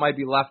somebody that might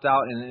be left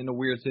out in a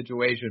weird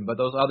situation, but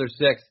those other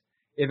 6,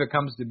 if it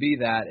comes to be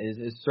that,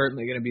 is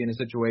certainly going to be in a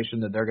situation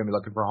that they're going to be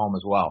looking for home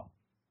as well.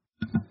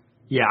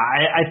 Yeah,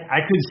 I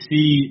could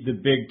see the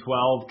Big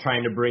 12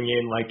 trying to bring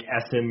in like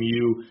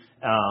SMU,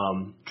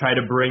 try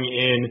to bring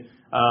in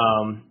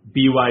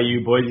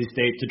BYU, Boise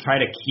State to try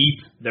to keep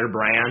their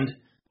brand.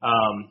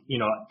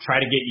 Try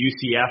to get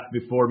UCF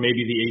before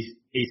maybe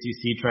the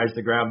ACC tries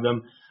to grab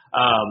them.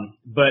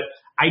 But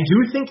I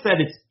do think that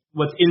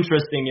what's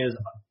interesting is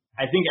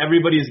I think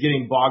everybody is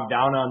getting bogged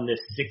down on this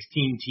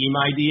 16-team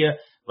idea.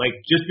 Like,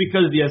 just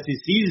because the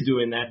SEC is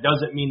doing that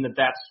doesn't mean that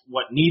that's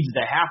what needs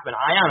to happen.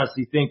 I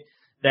honestly think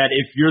that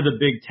if you're the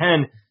Big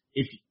Ten,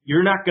 if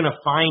you're not going to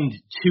find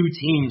two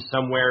teams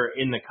somewhere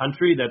in the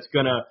country that's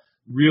going to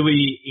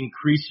really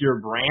increase your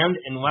brand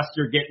unless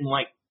you're getting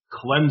like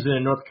Clemson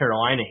in North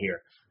Carolina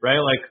here, right?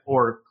 Like,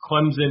 or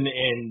Clemson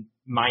in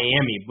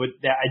Miami, but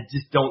I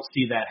just don't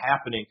see that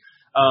happening.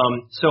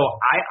 So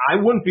I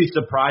wouldn't be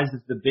surprised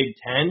if the Big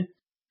Ten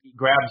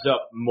grabs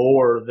up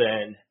more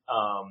than,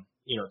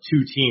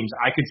 two teams.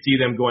 I could see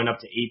them going up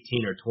to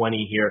 18 or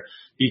 20 here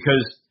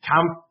because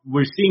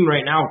we're seeing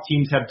right now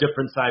teams have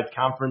different sized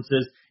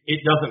conferences. It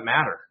doesn't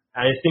matter.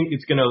 I think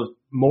it's going to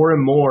more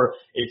and more,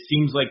 it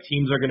seems like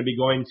teams are going to be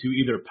going to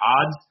either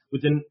pods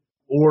within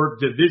or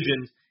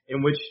divisions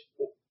in which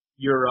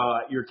your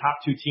top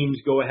two teams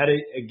go ahead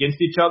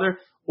against each other,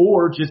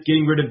 or just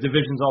getting rid of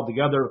divisions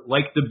altogether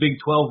like the Big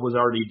 12 was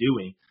already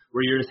doing,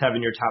 where you're just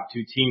having your top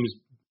two teams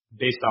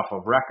based off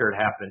of record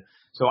happen.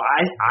 So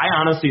I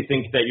honestly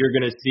think that you're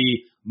going to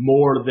see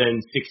more than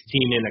 16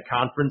 in a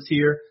conference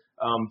here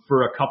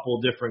for a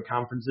couple different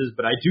conferences.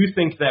 But I do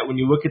think that when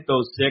you look at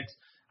those six,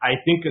 I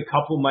think a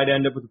couple might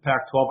end up with the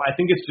Pac-12. I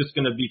think it's just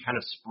going to be kind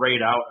of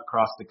sprayed out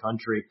across the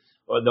country.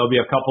 There'll be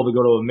a couple that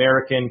go to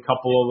American,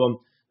 couple of them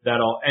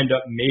that'll end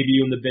up maybe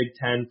in the Big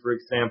Ten, for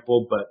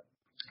example. But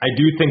I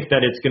do think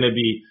that it's going to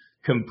be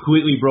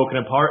completely broken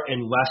apart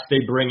unless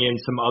they bring in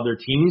some other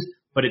teams,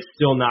 but it's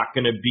still not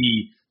going to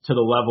be to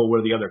the level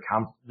where the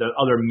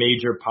other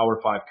major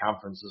Power 5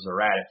 conferences are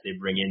at if they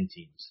bring in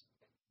teams.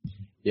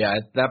 Yeah,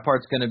 that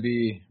part's going to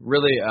be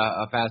really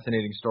a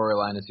fascinating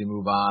storyline as you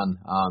move on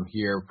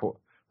here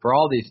for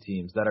all these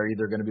teams that are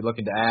either going to be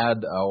looking to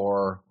add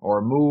or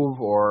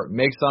move or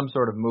make some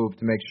sort of move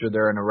to make sure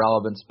they're in a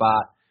relevant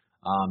spot.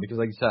 Because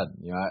like you said,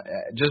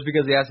 just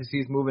because the SEC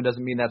is moving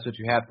doesn't mean that's what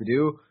you have to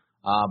do.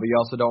 But you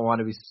also don't want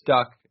to be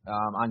stuck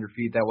on your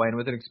feet that way. And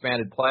with an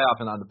expanded playoff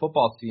and on the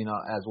football scene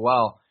as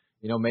well,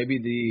 maybe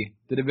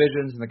the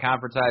divisions and the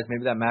conference size,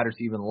 maybe that matters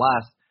even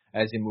less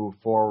as you move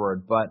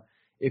forward. But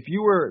if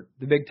you were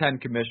the Big Ten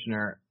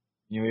commissioner,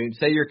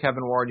 say you're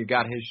Kevin Warren, you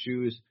got his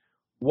shoes,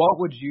 what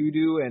would you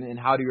do and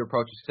how do you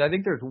approach this? Because I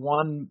think there's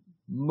one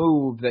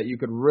move that you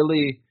could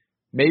really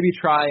maybe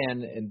try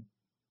and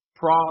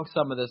prong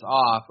some of this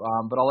off,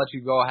 but I'll let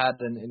you go ahead.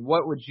 And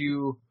what would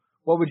you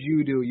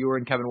do? You were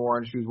in Kevin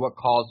Warren's shoes. What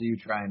calls do you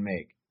try and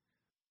make?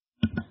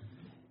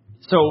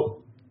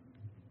 So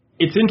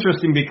it's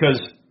interesting because,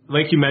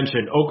 like you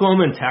mentioned,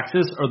 Oklahoma and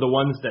Texas are the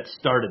ones that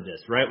started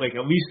this, right? Like,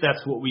 at least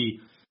that's what we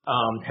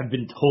have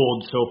been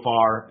told so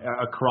far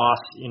across,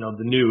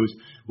 the news,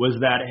 was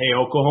that, hey,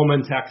 Oklahoma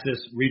and Texas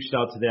reached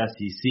out to the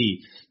SEC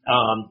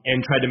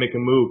and tried to make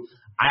a move.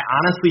 I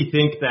honestly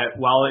think that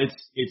while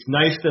it's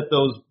nice that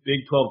those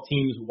Big 12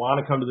 teams want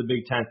to come to the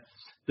Big Ten,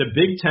 the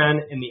Big Ten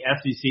and the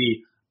SEC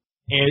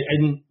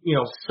and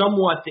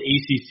somewhat the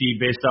ACC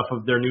based off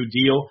of their new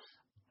deal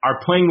are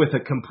playing with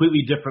a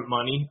completely different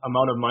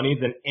amount of money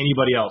than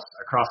anybody else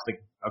across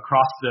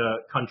the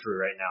country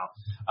right now.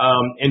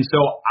 And so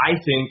I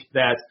think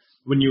that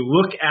when you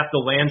look at the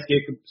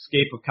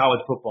landscape of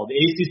college football, the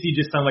ACC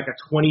just signed like a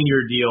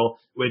 20-year deal,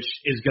 which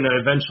is going to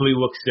eventually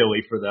look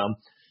silly for them.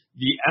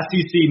 The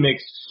SEC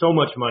makes so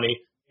much money,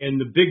 and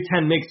the Big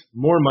Ten makes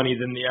more money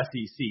than the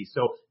SEC.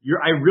 So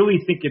I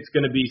really think it's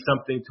going to be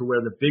something to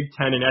where the Big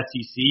Ten and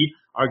SEC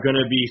are going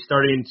to be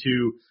starting to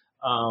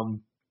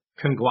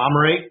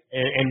conglomerate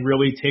and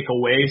really take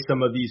away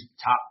some of these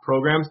top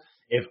programs.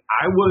 If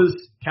I was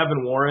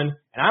Kevin Warren,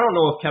 and I don't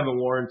know if Kevin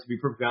Warren, to be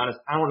perfectly honest,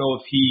 I don't know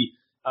if he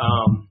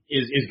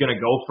is going to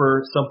go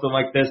for something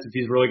like this, if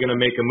he's really going to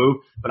make a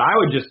move, but I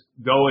would just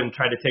go and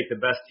try to take the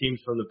best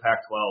teams from the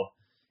Pac-12.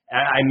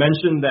 I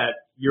mentioned that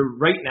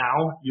right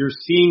now you're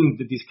seeing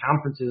that these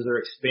conferences are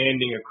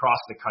expanding across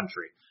the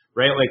country,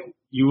 right? Like,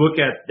 you look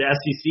at the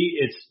SEC,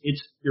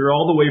 you're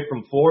all the way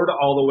from Florida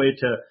all the way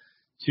to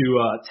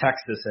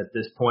Texas at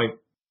this point.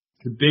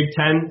 The Big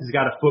Ten has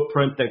got a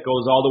footprint that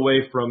goes all the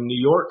way from New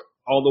York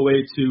all the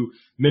way to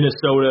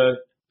Minnesota,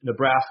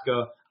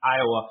 Nebraska,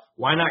 Iowa.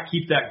 Why not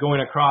keep that going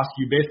across?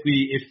 You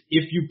basically,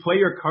 if you play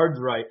your cards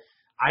right,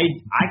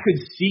 I could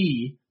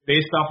see,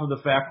 based off of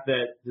the fact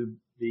that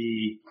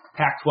the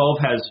Pac-12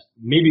 has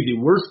maybe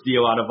the worst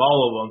deal out of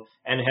all of them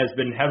and has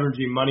been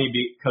hemorrhaging money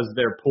because of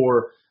their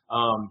poor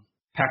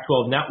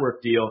Pac-12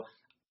 network deal.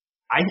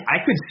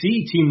 I could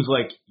see teams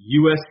like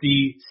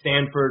USC,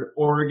 Stanford,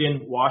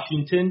 Oregon,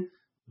 Washington,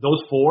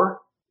 those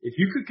four. If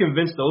you could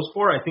convince those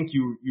four, I think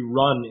you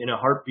run in a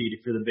heartbeat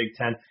if you're the Big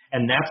Ten,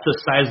 and that's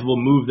the sizable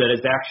move that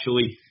is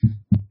actually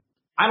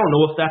I don't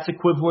know if that's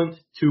equivalent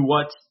to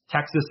what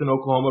Texas and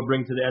Oklahoma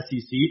bring to the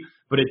SEC,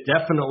 but it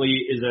definitely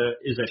is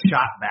a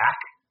shot back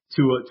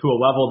to a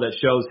level that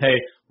shows, hey,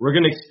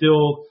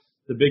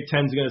 the Big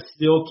Ten's going to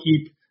still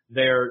keep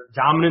their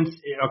dominance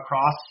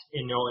across,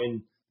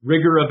 in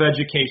rigor of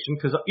education,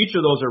 because each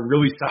of those are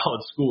really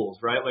solid schools,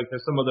 right? Like they're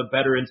some of the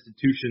better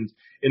institutions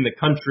in the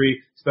country,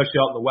 especially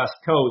out in the West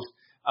Coast,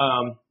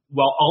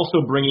 while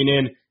also bringing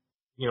in,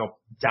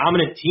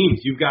 dominant teams.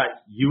 You've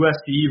got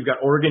USC, you've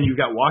got Oregon, you've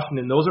got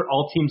Washington. Those are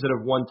all teams that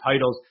have won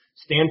titles.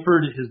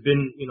 Stanford has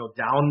been,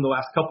 down the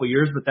last couple of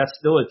years, but that's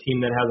still a team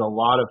that has a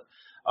lot of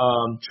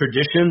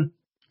tradition.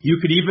 You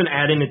could even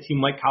add in a team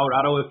like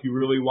Colorado if you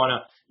really want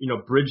to,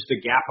 bridge the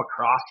gap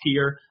across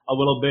here a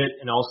little bit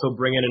and also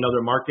bring in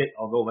another market,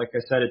 although, like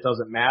I said, it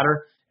doesn't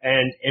matter.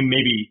 And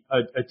maybe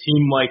a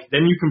team like,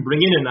 then you can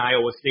bring in an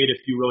Iowa State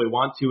if you really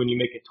want to and you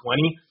make it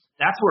 20.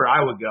 That's where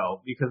I would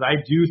go, because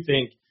I do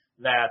think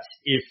that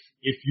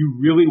if you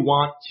really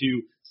want to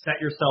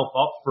set yourself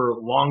up for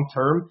long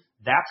term,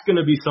 that's going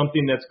to be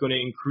something that's going to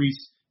increase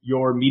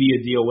your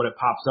media deal when it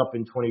pops up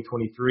in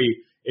 2023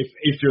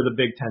 if you're the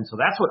Big Ten. So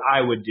that's what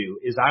I would do,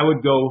 is I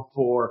would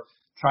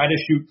try to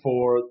shoot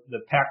for the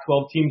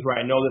Pac-12 teams where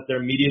I know that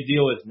their media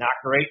deal is not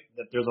great,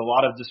 that there's a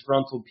lot of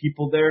disgruntled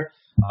people there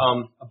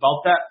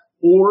about that.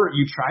 Or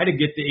you try to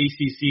get the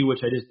ACC,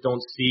 which I just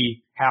don't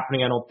see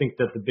happening. I don't think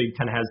that the Big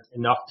Ten has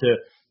enough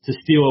to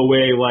steal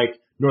away like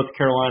North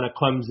Carolina,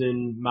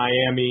 Clemson,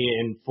 Miami,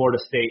 and Florida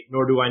State,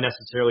 nor do I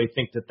necessarily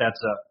think that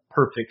that's a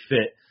perfect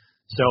fit.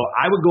 So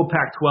I would go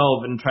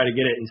Pac-12 and try to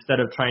get it instead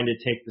of trying to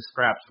take the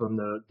scraps from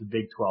the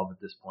Big 12 at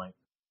this point.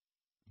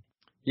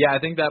 Yeah, I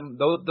think that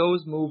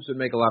those moves would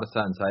make a lot of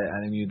sense.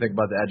 I mean, you think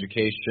about the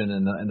education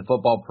and the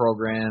football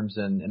programs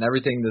and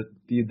everything.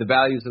 The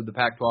values of the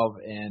Pac-12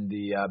 and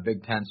the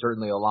Big Ten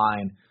certainly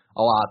align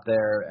a lot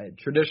there.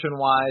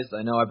 Tradition-wise,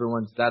 I know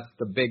that's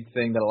the big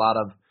thing that a lot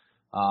of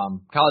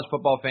college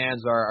football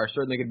fans are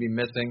certainly going to be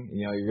missing.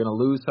 You're going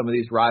to lose some of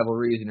these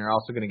rivalries, and you're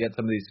also going to get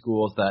some of these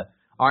schools that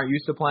aren't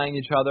used to playing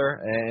each other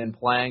and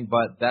playing.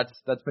 But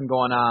that's been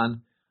going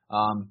on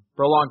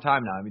for a long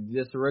time now. I mean,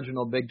 this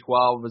original Big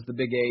 12 was the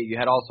Big 8. You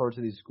had all sorts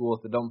of these schools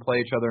that don't play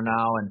each other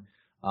now,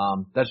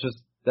 and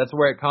that's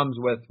where it comes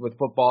with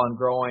football and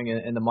growing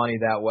and the money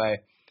that way.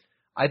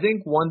 I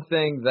think one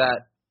thing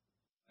that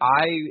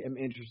I am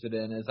interested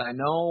in is, I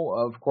know,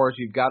 of course,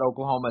 you've got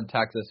Oklahoma and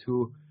Texas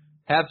who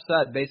have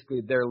said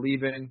basically they're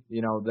leaving.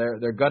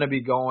 They're going to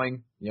be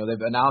going.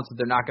 They've announced that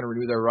they're not going to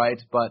renew their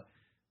rights,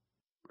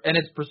 and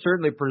it's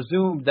certainly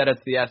presumed that it's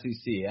the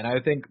SEC. And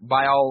I think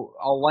by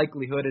all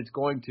likelihood it's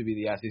going to be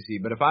the SEC.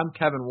 But if I'm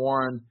Kevin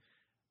Warren,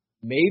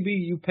 maybe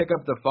you pick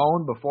up the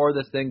phone before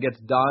this thing gets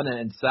done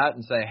and set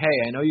and say,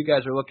 hey, I know you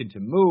guys are looking to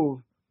move,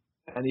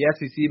 and the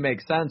SEC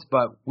makes sense,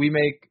 but we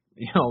make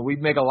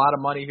a lot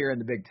of money here in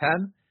the Big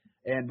Ten.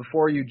 And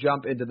before you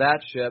jump into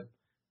that ship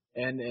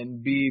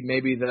and be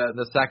maybe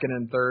the second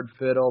and third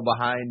fiddle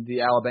behind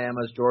the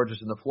Alabamas, Georgias,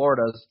 and the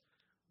Floridas,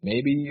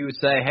 maybe you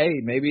say, hey,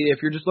 maybe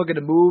if you're just looking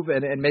to move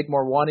and make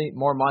more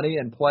money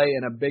and play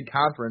in a big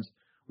conference,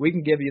 we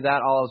can give you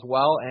that all as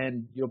well,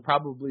 and you'll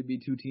probably be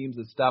two teams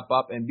that step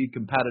up and be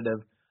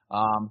competitive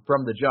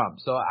from the jump.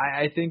 So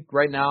I think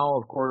right now,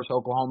 of course,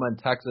 Oklahoma and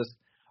Texas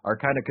are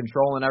kind of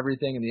controlling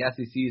everything, and the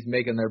SEC is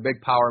making their big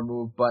power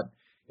move. But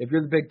if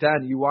you're the Big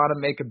Ten, you want to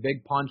make a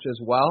big punch as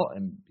well,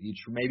 and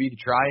maybe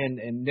try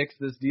and nix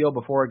this deal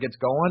before it gets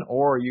going,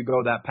 or you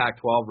go that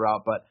Pac-12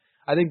 route. But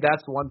I think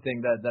that's one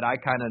thing that I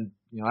kind of,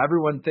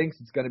 everyone thinks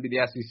it's going to be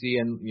the SEC,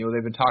 and,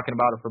 they've been talking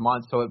about it for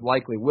months, so it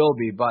likely will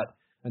be. But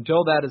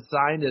until that is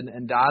signed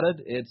and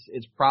dotted,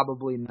 it's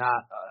probably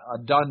not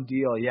a done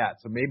deal yet.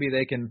 So maybe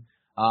they can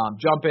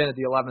jump in at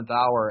the 11th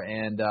hour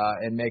and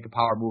make a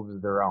power move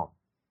of their own.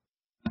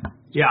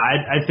 Yeah,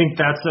 I think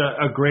that's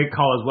a great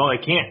call as well.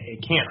 It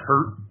can't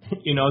hurt,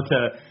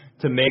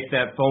 to make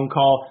that phone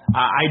call.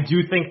 I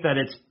do think that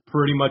it's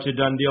pretty much a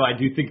done deal. I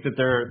do think that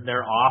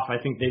they're off.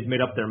 I think they've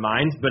made up their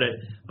minds, but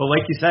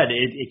like you said,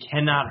 it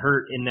cannot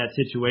hurt in that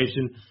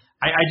situation.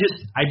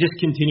 I just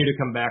continue to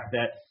come back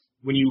that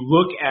when you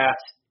look at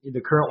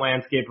the current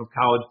landscape of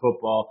college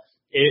football,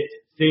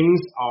 things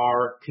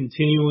are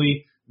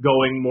continually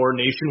going more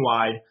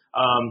nationwide.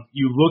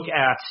 You look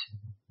at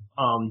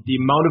the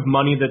amount of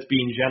money that's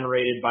being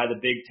generated by the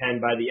Big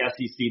Ten, by the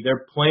SEC.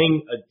 They're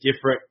playing a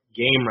different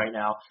game right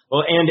now.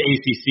 Well, and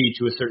ACC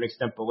to a certain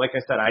extent. But like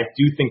I said, I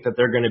do think that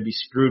they're going to be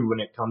screwed when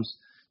it comes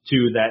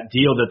to that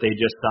deal that they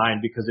just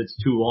signed because it's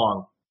too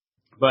long.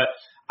 But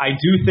I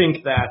do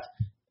think that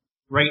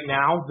right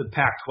now the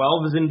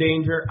Pac-12 is in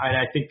danger, and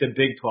I think the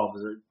Big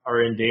 12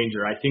 are in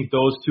danger. I think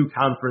those two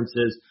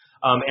conferences,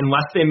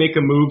 unless they make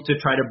a move to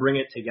try to bring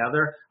it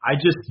together, I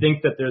just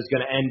think that there's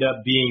going to end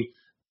up being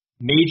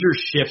major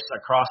shifts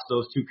across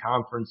those two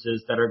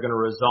conferences that are going to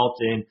result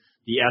in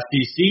the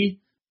SEC,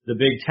 the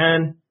Big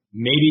Ten,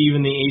 maybe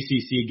even the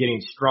ACC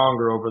getting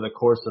stronger over the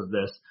course of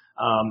this,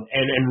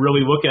 and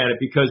really looking at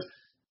it, because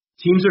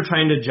teams are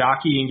trying to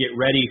jockey and get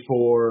ready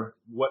for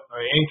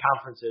in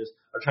conferences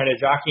are trying to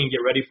jockey and get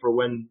ready for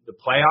when the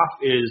playoff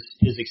is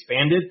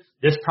expanded.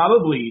 This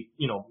probably,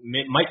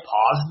 might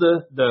pause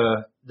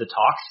the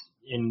talks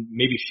and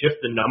maybe shift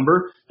the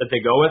number that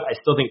they go with. I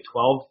still think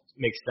 12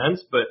 makes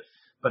sense,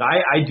 but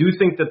I do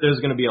think that there's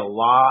going to be a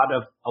lot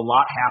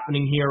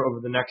happening here over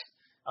the next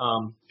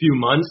few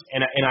months,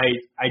 and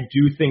I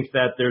do think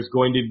that there's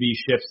going to be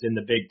shifts in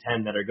the Big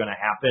Ten that are going to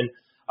happen.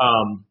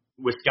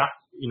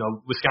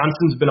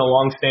 Wisconsin's been a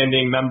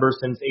long-standing member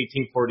since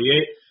 1848,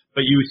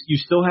 but you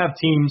still have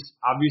teams,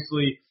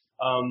 obviously,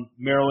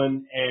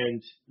 Maryland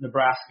and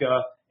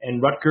Nebraska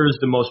and Rutgers,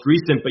 the most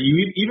recent, but you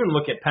even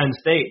look at Penn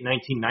State in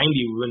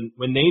 1990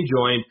 when they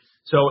joined.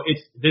 So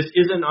this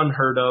isn't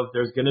unheard of.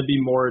 There's going to be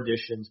more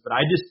additions, but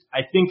I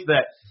think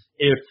that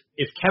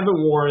if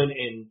Kevin Warren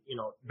and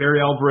Barry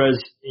Alvarez,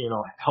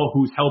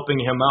 who's helping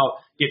him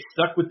out, get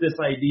stuck with this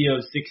idea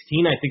of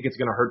 16, I think it's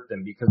going to hurt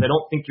them, because I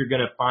don't think you're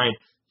going to find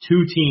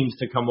two teams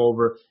to come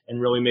over and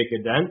really make a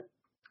dent.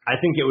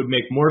 I think it would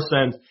make more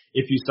sense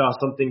if you saw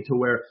something to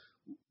where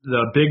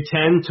the Big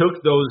Ten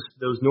took those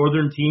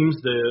northern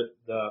teams,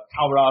 the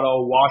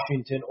Colorado,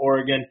 Washington,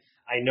 Oregon.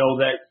 I know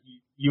that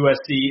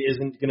USC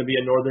isn't going to be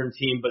a northern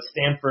team, but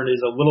Stanford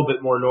is a little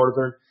bit more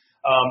northern.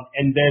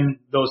 And then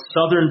those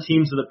southern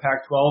teams of the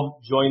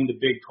Pac-12 joined the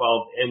Big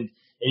 12, and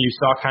you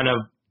saw kind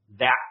of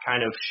that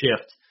kind of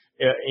shift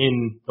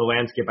in the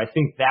landscape. I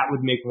think that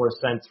would make more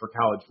sense for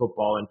college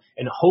football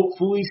and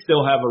hopefully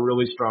still have a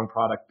really strong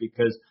product,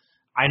 because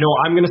I know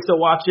I'm going to still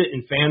watch it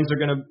and fans are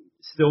going to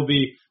still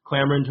be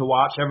clamoring to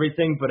watch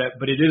everything, but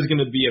it is going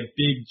to be a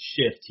big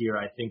shift here,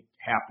 I think,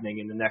 happening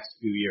in the next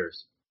few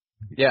years.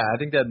 Yeah, I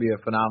think that'd be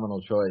a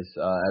phenomenal choice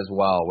as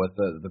well with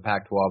the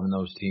Pac-12 and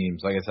those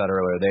teams. Like I said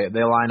earlier,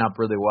 they line up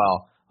really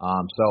well.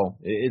 So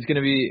it's going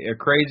to be a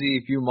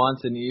crazy few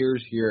months and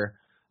years here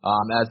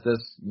as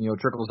this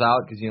trickles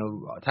out, because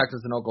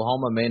Texas and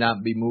Oklahoma may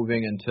not be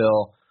moving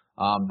until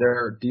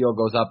their deal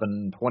goes up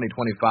in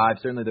 2025.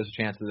 Certainly, there's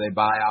a chance that they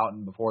buy out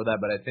and before that,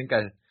 but I think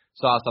I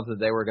saw something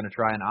they were going to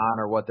try and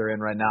honor what they're in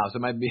right now. So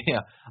it might be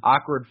an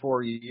awkward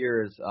 4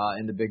 years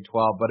in the Big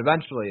 12, but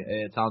eventually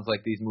it sounds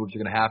like these moves are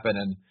going to happen,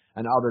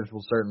 and others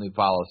will certainly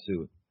follow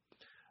suit.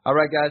 All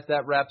right, guys,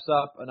 that wraps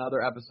up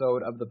another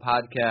episode of the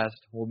podcast.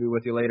 We'll be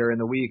with you later in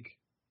the week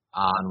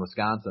on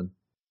Wisconsin.